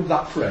coining of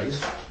that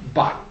phrase,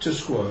 back to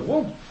square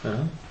one.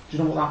 Do you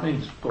know what that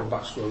means, going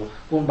back to square one?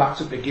 Going back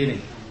to the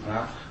beginning.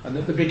 Right? And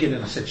at the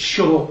beginning I said,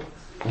 shut up.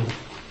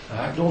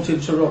 Right, don't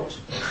interrupt.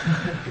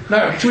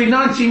 Now, between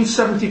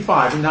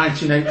 1975 and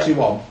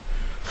 1981,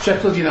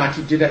 Sheffield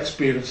United did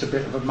experience a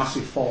bit of a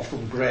massive fall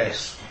from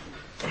grace.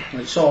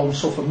 And it saw them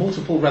suffer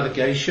multiple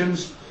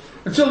relegations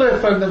until they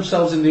found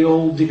themselves in the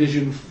old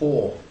Division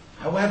 4.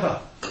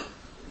 However,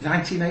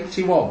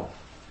 1981,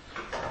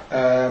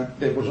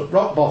 They was at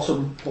rock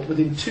bottom, but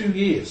within 2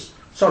 years,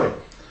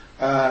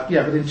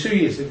 within 2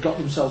 years they've got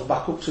themselves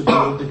back up to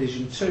the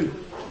Division 2.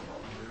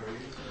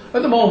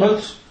 At the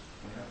moment,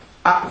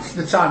 at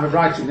the time of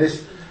writing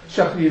this,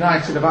 Sheffield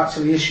United have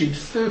actually issued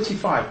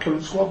 35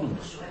 current squad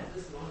numbers.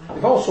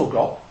 They've also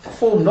got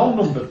 4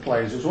 non-numbered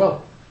players as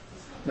well.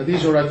 Now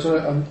these are out,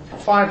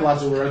 5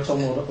 lads who are out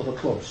on loan at other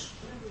clubs.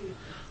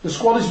 The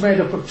squad is made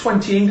up of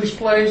 20 English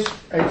players,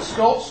 8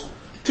 Scots,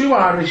 2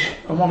 Irish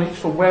and 1 each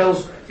from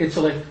Wales,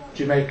 Italy,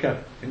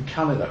 Jamaica and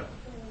Canada.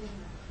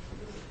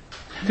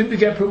 Didn't they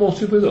get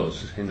promoted with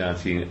us in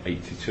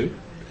 1982?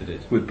 They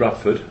did. With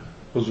Bradford,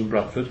 cousin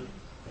Bradford.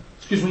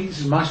 Excuse me, this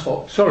is my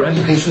fault. Sorry, I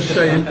was just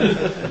saying.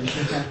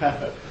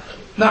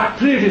 Now,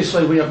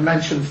 previously we have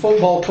mentioned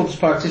football clubs'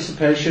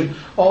 participation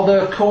or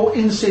their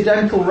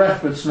coincidental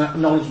reference and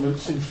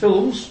acknowledgements in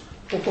films,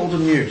 both old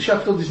and new.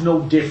 Sheffield is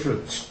no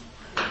different.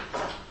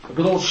 A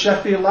good old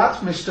Sheffield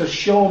lad, Mr.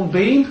 Sean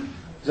Bean.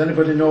 Does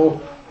anybody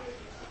know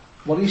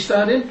what he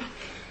starred in?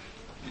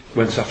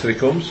 When Saturday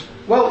Comes.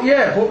 Well,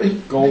 yeah, but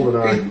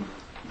GoldenEye.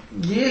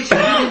 Yes,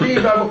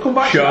 indeed. We'll come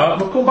back Sharp.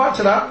 to that. We'll come back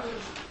to that.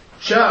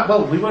 Sharp.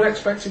 Well, we were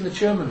expecting the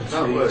chairman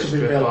to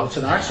be available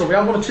tonight, so we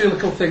have 1 or 2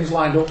 little things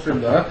lined up for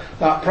him there.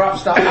 That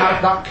perhaps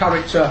that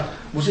character,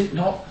 was it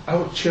not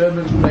our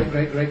chairman's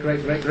great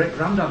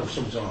granddad of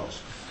some sort?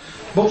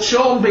 But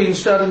Sean Bean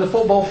starred in the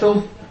football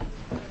film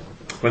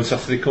When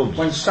Saturday Comes.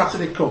 When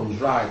Saturday Comes,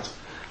 right.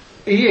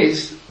 He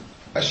is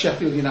a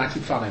Sheffield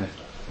United fan in it.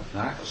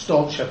 Right? A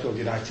staunch Sheffield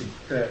United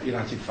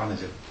fan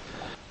is it.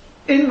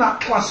 In that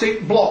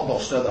classic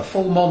blockbuster, The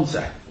Full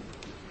Monty,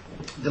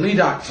 the lead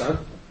actor,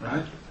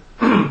 right,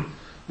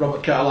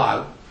 Robert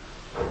Carlyle,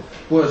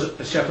 was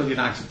a Sheffield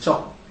United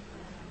top.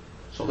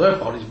 So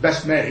therefore his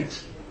best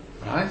mate,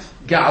 right,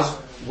 Gaz,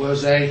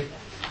 was a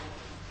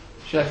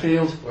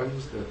Sheffield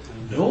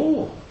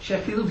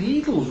Sheffield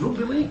Eagles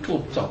rugby league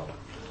club top.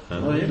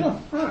 There you go.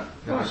 Right.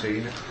 Never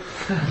seen it.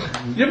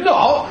 You've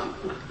not?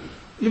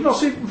 You've not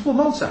seen Full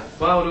Monty?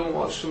 Well, I don't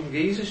watch some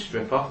geezer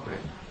strip off me.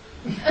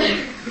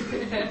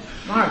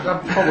 Right,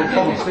 I'd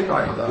probably sleep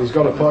like that. He's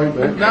got a point,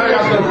 mate. No, he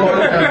has no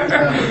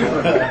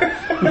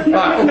point.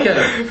 Right,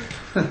 okay.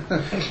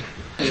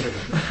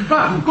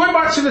 Right, going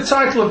back to the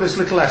title of this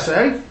little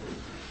essay,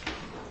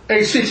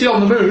 A City on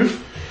the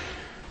Move.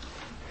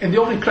 In the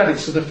opening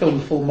credits of the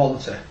film Full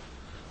Monty,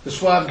 the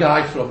suave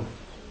guy from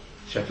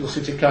Sheffield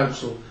City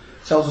Council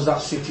tells us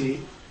that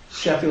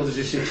Sheffield is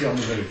a city on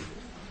the move.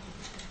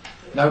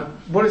 Now,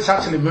 what it's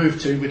actually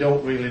moved to, we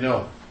don't really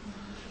know.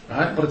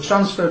 Right? But a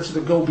transfer to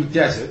the Gobi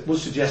Desert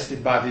was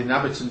suggested by the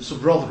inhabitants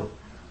of Rotherham.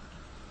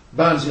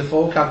 Barnsley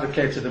folk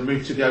advocated a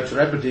move to the Outer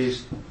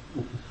Hebrides,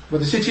 but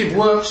the city of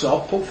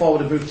Worksop put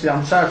forward a move to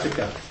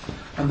Antarctica,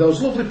 and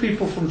those lovely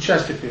people from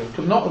Chesterfield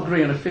could not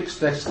agree on a fixed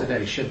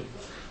destination,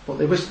 but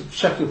they wished the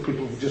Sheffield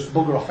people would just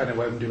bugger off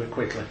anyway and do it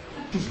quickly.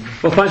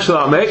 Well, thanks for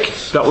that,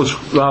 Mick. That was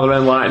rather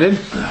enlightening.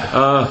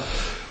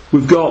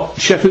 We've got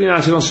Sheffield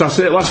United on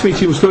Saturday. Last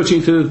meeting was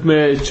 13th of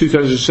May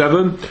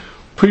 2007.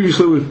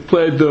 Previously we've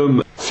played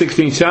them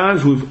 16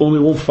 times. We've only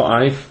won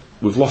 5.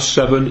 We've lost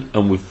 7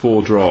 and with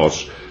 4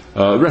 draws.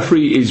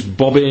 Referee is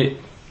Bobby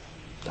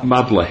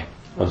Madley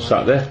on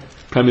Saturday.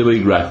 Premier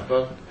League ref.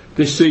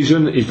 This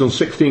season he's done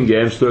 16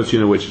 games,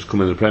 13 of which has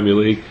come in the Premier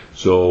League,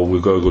 so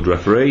we've got a good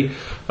referee.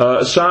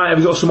 Si, have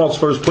you got some odds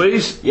for us,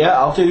 please? Yeah,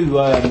 I'll do.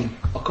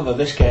 I'll cover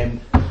this game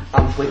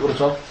and Fleetwood as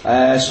well.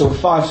 So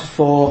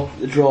 5-4,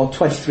 the draw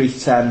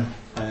 23-10.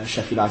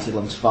 Sheffield United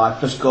 11-5.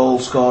 First goal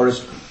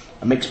scorers,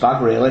 a mixed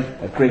bag really.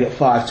 Grigg at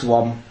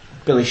 5-1,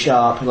 Billy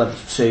Sharp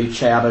 11-2,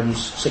 Che Adams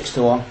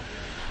 6-1,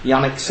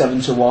 Yannick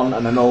 7-1,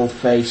 and an old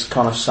face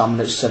Connor Salmon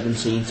at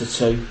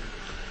 17-2.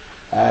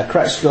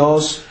 Correct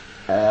scores.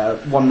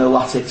 1-0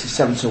 Latics is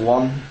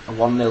 7-1, a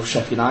 1-0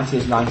 Sheffield United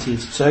is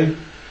 19-2,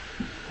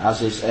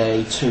 as is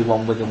a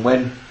 2-1 Wigan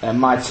win.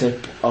 My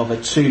tip of a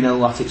 2-0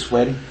 Latics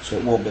win, so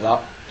it won't be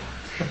that,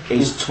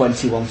 is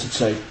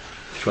 21-2.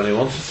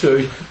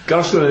 21-2.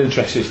 Gareth's got an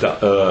interesting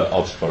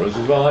odds for us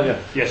as well, haven't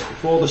you? Yes,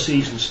 before the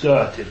season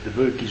started, the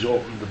bookies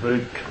opened the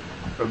book,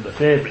 and the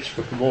favourites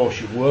for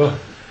promotion were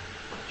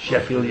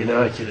Sheffield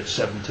United at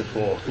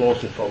 7-4,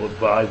 closely followed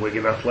by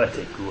Wigan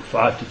Athletic, who were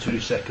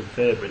 5-2 second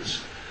favourites.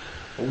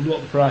 I wonder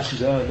what the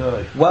prices are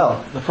now.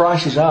 Well, the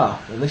prices are,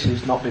 and this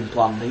has not been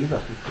planned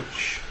either.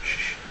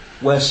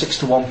 We're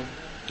 6-1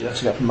 to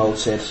get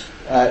promoted.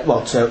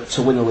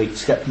 To win the league,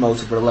 to get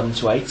promoted, we're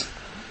 11-8.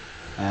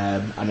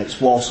 And it's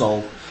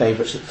Walsall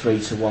favourites at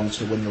 3-1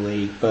 to win the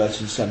league,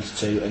 Burton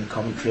 7-2, and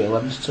Coventry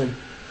 11-2.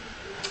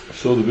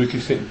 So the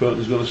bookies think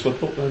Burton's going to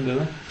slip up then, do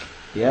they?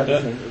 Yeah,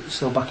 I think it's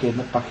still back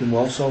in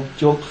Walsall. Do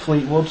you want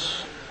Fleetwood?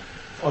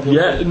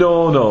 Yeah,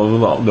 no.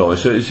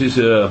 It's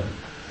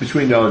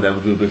between now and then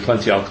there'll be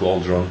plenty of alcohol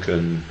drunk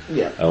and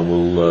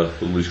we'll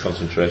lose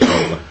concentration.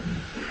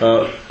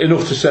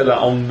 Enough to say that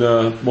on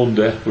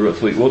Monday we're at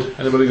Fleetwood.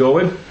 Anybody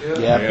going?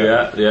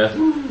 Yeah.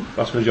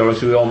 Vast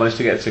majority. We all managed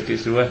to get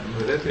tickets, did we?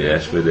 We did.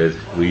 Yes, we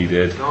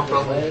did. No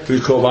problem.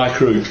 Who's called by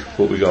Krug,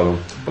 but we got them.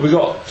 Have we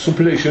got some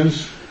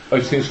predictions? How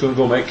do you think it's going to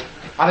go, Mick?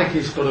 I think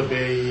it's going to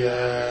be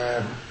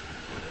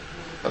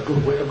a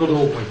good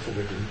old win for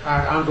Wigan.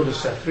 I'm going to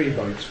say 3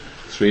 points.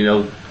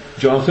 3-0.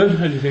 Jonathan,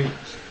 how do you think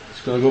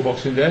it's going to go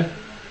Boxing Day?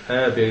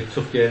 It'll be a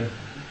tough game.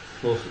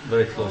 Close,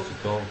 very close to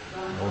call. I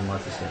wouldn't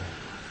like to say.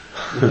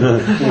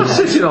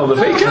 Sitting on the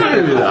feet,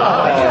 can't do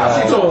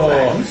that.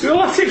 Oh, you're a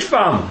Latics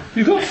fan.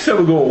 You've got to say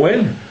we're going to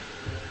win.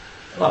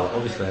 Well,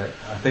 obviously, I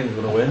think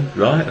we're going to win.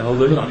 Right, I'll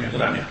do. Good on you.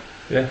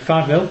 Yeah,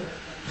 5-0.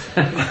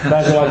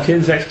 Nigel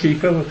Adkins,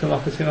 ex-keeper, looking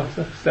like a team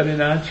after. Steady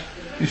Nige.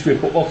 Used to be a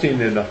football team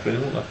named after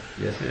him, wasn't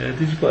there? Yes. Yeah,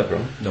 did you play for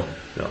him? No.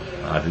 No,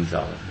 I didn't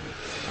tell him.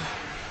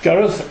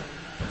 Gareth?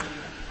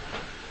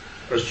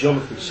 As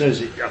Jonathan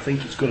says, I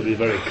think it's going to be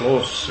very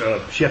close.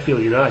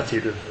 Sheffield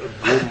United have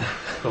won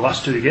the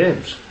last 2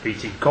 games,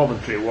 beating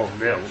Coventry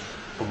 1-0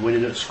 and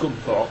winning at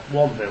Scunthorpe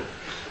 1-0.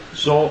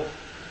 So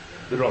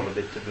they're on a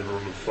bit of a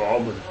run of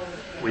form, and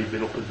we've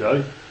been up and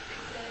down.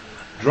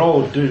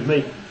 Draw would do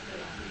me.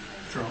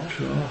 Draw.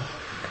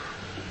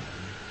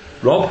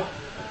 Rob?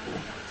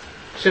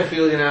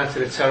 Sheffield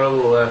United are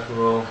terrible away from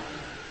home.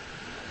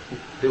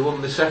 They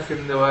won the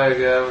second away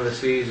game of the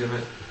season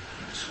at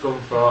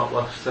Scunthorpe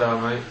last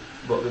time, mate,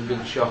 but they've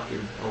been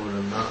shocking other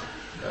than that.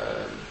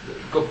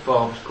 Good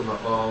form's come at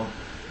home.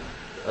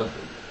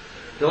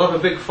 They'll have a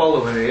big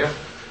following here.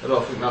 I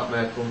don't think that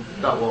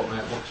won't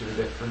make much of a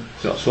difference.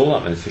 They've not sold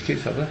that many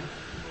tickets, have they?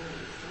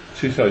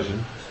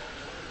 2,000?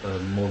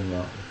 More than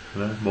that.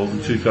 No, more than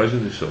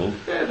 2,000 they sold.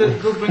 Yeah, they'll be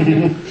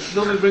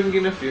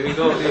bringing a few,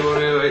 don't you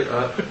worry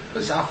about that.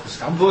 It's half the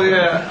stamp. But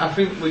yeah, I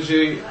think we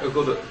do a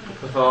good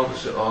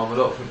performance at home. I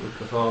don't think we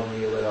performed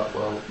really that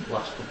well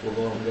last couple of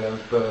home games.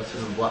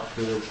 Burton and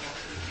Blackpool.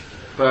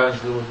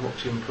 Barnsley was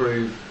much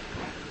improved.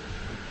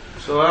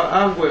 So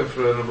I'm going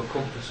for another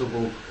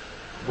comfortable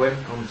win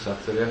on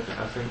Saturday.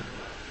 I think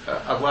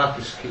I'd like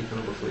us to keep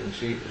another clean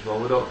sheet as well.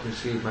 We don't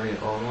concede many at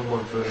home. I'm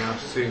going for a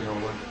nice 2-0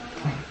 win.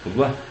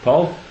 Lovely.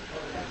 Paul?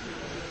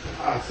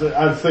 I think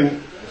it's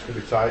going to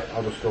be tight.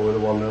 I'll just go with a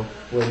 1-0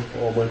 win,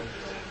 or win.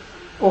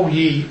 Oh,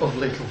 ye of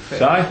little faith.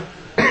 Si?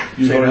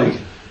 You've already...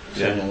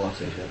 Yeah.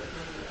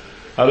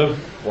 Adam?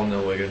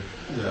 1-0 Wigan.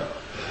 Yeah.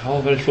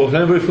 Oh, very close.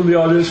 Anybody from the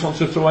audience wants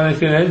to throw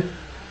anything in?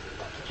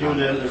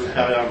 2-0,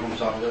 carry on from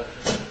Saturday.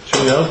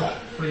 2-0?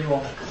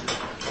 3-1.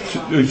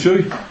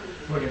 2?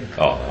 Wigan.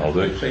 Oh, I'll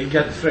do it. So you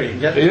get 3,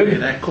 get Ian? 3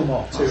 there, come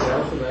on.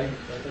 2-0 for me.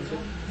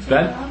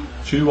 Ben?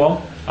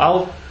 2-1.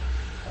 Al?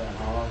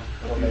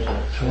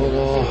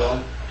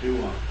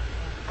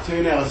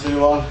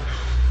 2-0.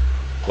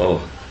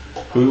 Well,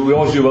 we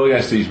always do well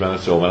against these men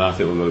at home, and I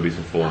think we're going to beat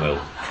them 4-0.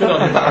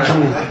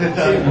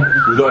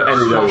 Without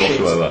any doubt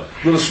whatsoever.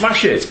 We're going to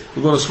smash it.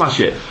 We're going to smash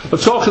it.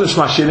 But talking of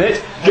smashing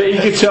it, get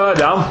your guitar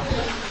down.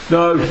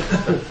 No.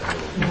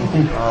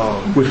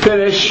 We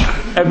finish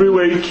every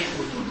week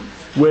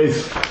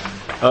with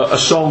a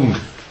song.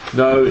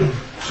 Now,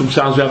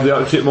 sometimes we have the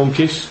Arctic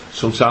Monkeys,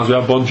 sometimes we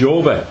have Bon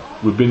Jovi.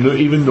 We've been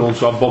even known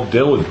to have Bob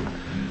Dylan.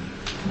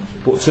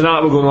 But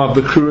tonight we're going to have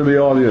the crew in the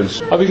audience.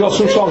 Have you got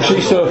some song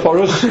sheets for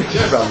us? Cheers.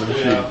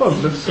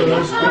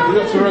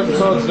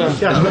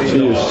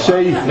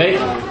 C. Mate,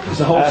 it's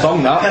a whole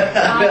song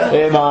that.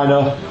 A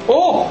minor.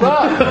 Oh,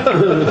 right.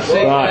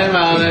 Right. A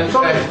minor, F,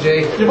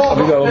 G. Have you got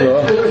there?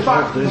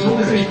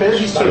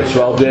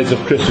 12 Days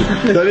of Christmas.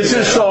 Now this is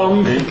a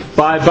song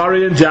by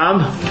Barry and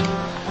Dan,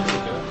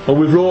 and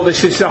we wrote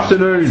this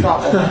afternoon.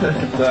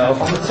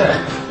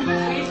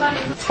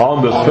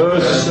 On the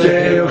first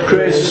day of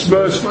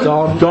Christmas,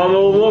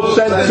 Donald was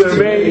sent to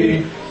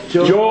me,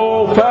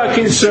 Joe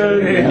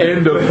Parkinson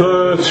in the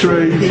fir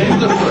tree.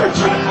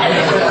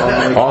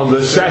 On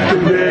the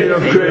second day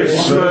of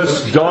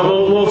Christmas,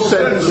 Donald was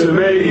sent to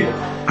me,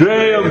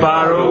 Graham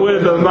Barrow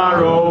with a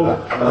marrow,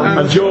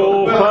 and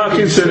Joe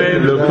Parkinson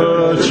in the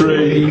fir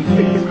tree.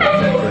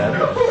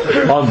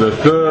 On the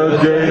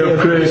third day of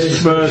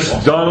Christmas,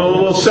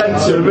 Donald was sent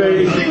to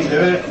me,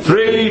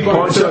 3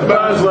 points of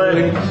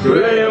Barnsley,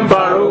 Graham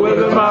Barrow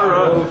with a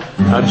marrow,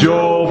 and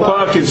Joe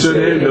Parkinson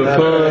in the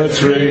fir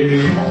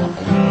tree.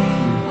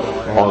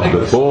 On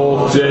the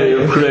fourth day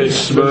of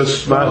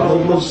Christmas,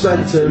 Donald was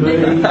sent to me,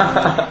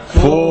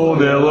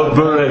 4-0 of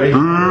Bury,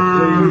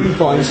 3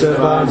 points of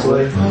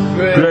Barnsley,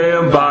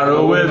 Graham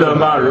Barrow with a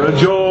marrow, and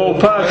Joe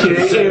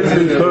Parkinson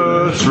in the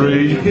fir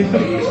tree.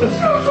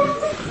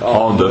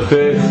 On the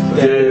fifth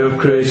day of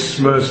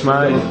Christmas,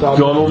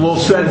 Donald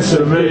was sent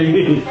to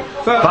me,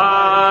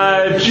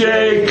 5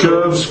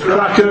 Jacobs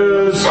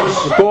crackers,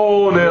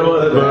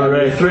 4-0 at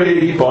Bury,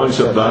 3 points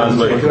at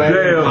Barnsley,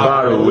 Graham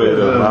Barrow with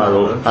a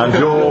marrow, and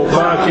Joe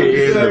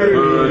Packy in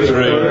the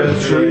fir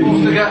tree.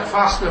 To get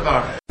faster,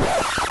 Barry.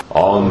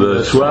 On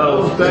the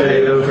 12th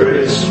day of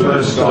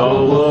Christmas,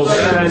 Donald was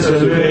sent to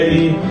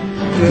me,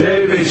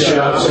 David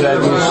Sharp said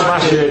we'll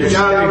smash it,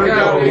 Gary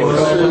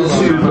Goldberg,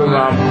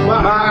 Superman,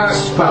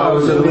 Max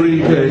Powers are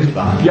leaping,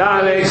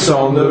 Yannick's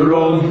on the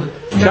run,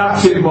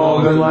 Captain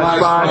Morgan like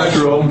spiced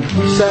rum,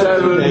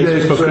 7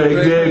 days for Craig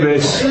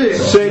Davis,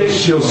 6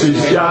 Shussies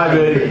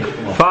jiving,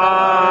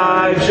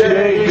 5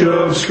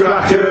 Jacobs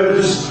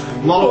crackers,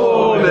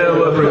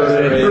 4-0 at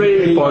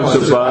Bury, 3 points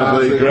of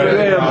Barnsley,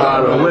 Graham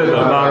Barrow with a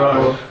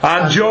marrow,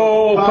 and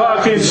Joe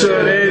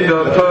Parkinson in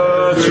the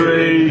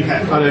tree.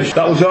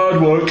 That was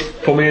hard work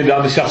for me and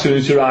Dan this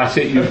afternoon to write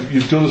it.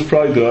 You've done us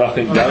proud there, I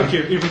think, Dan. Thank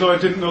you, even though I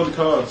didn't know the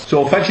cards.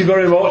 So thank you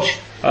very much,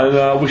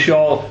 and wish you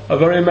all a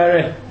very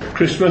Merry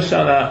Christmas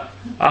and a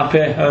happy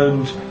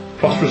and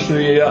prosperous New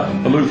Year,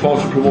 and look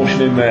forward to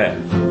promotion in May.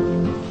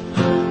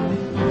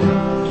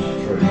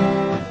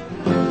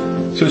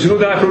 So it's a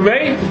good night from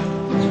me.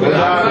 Good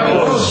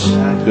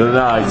night. Good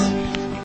night.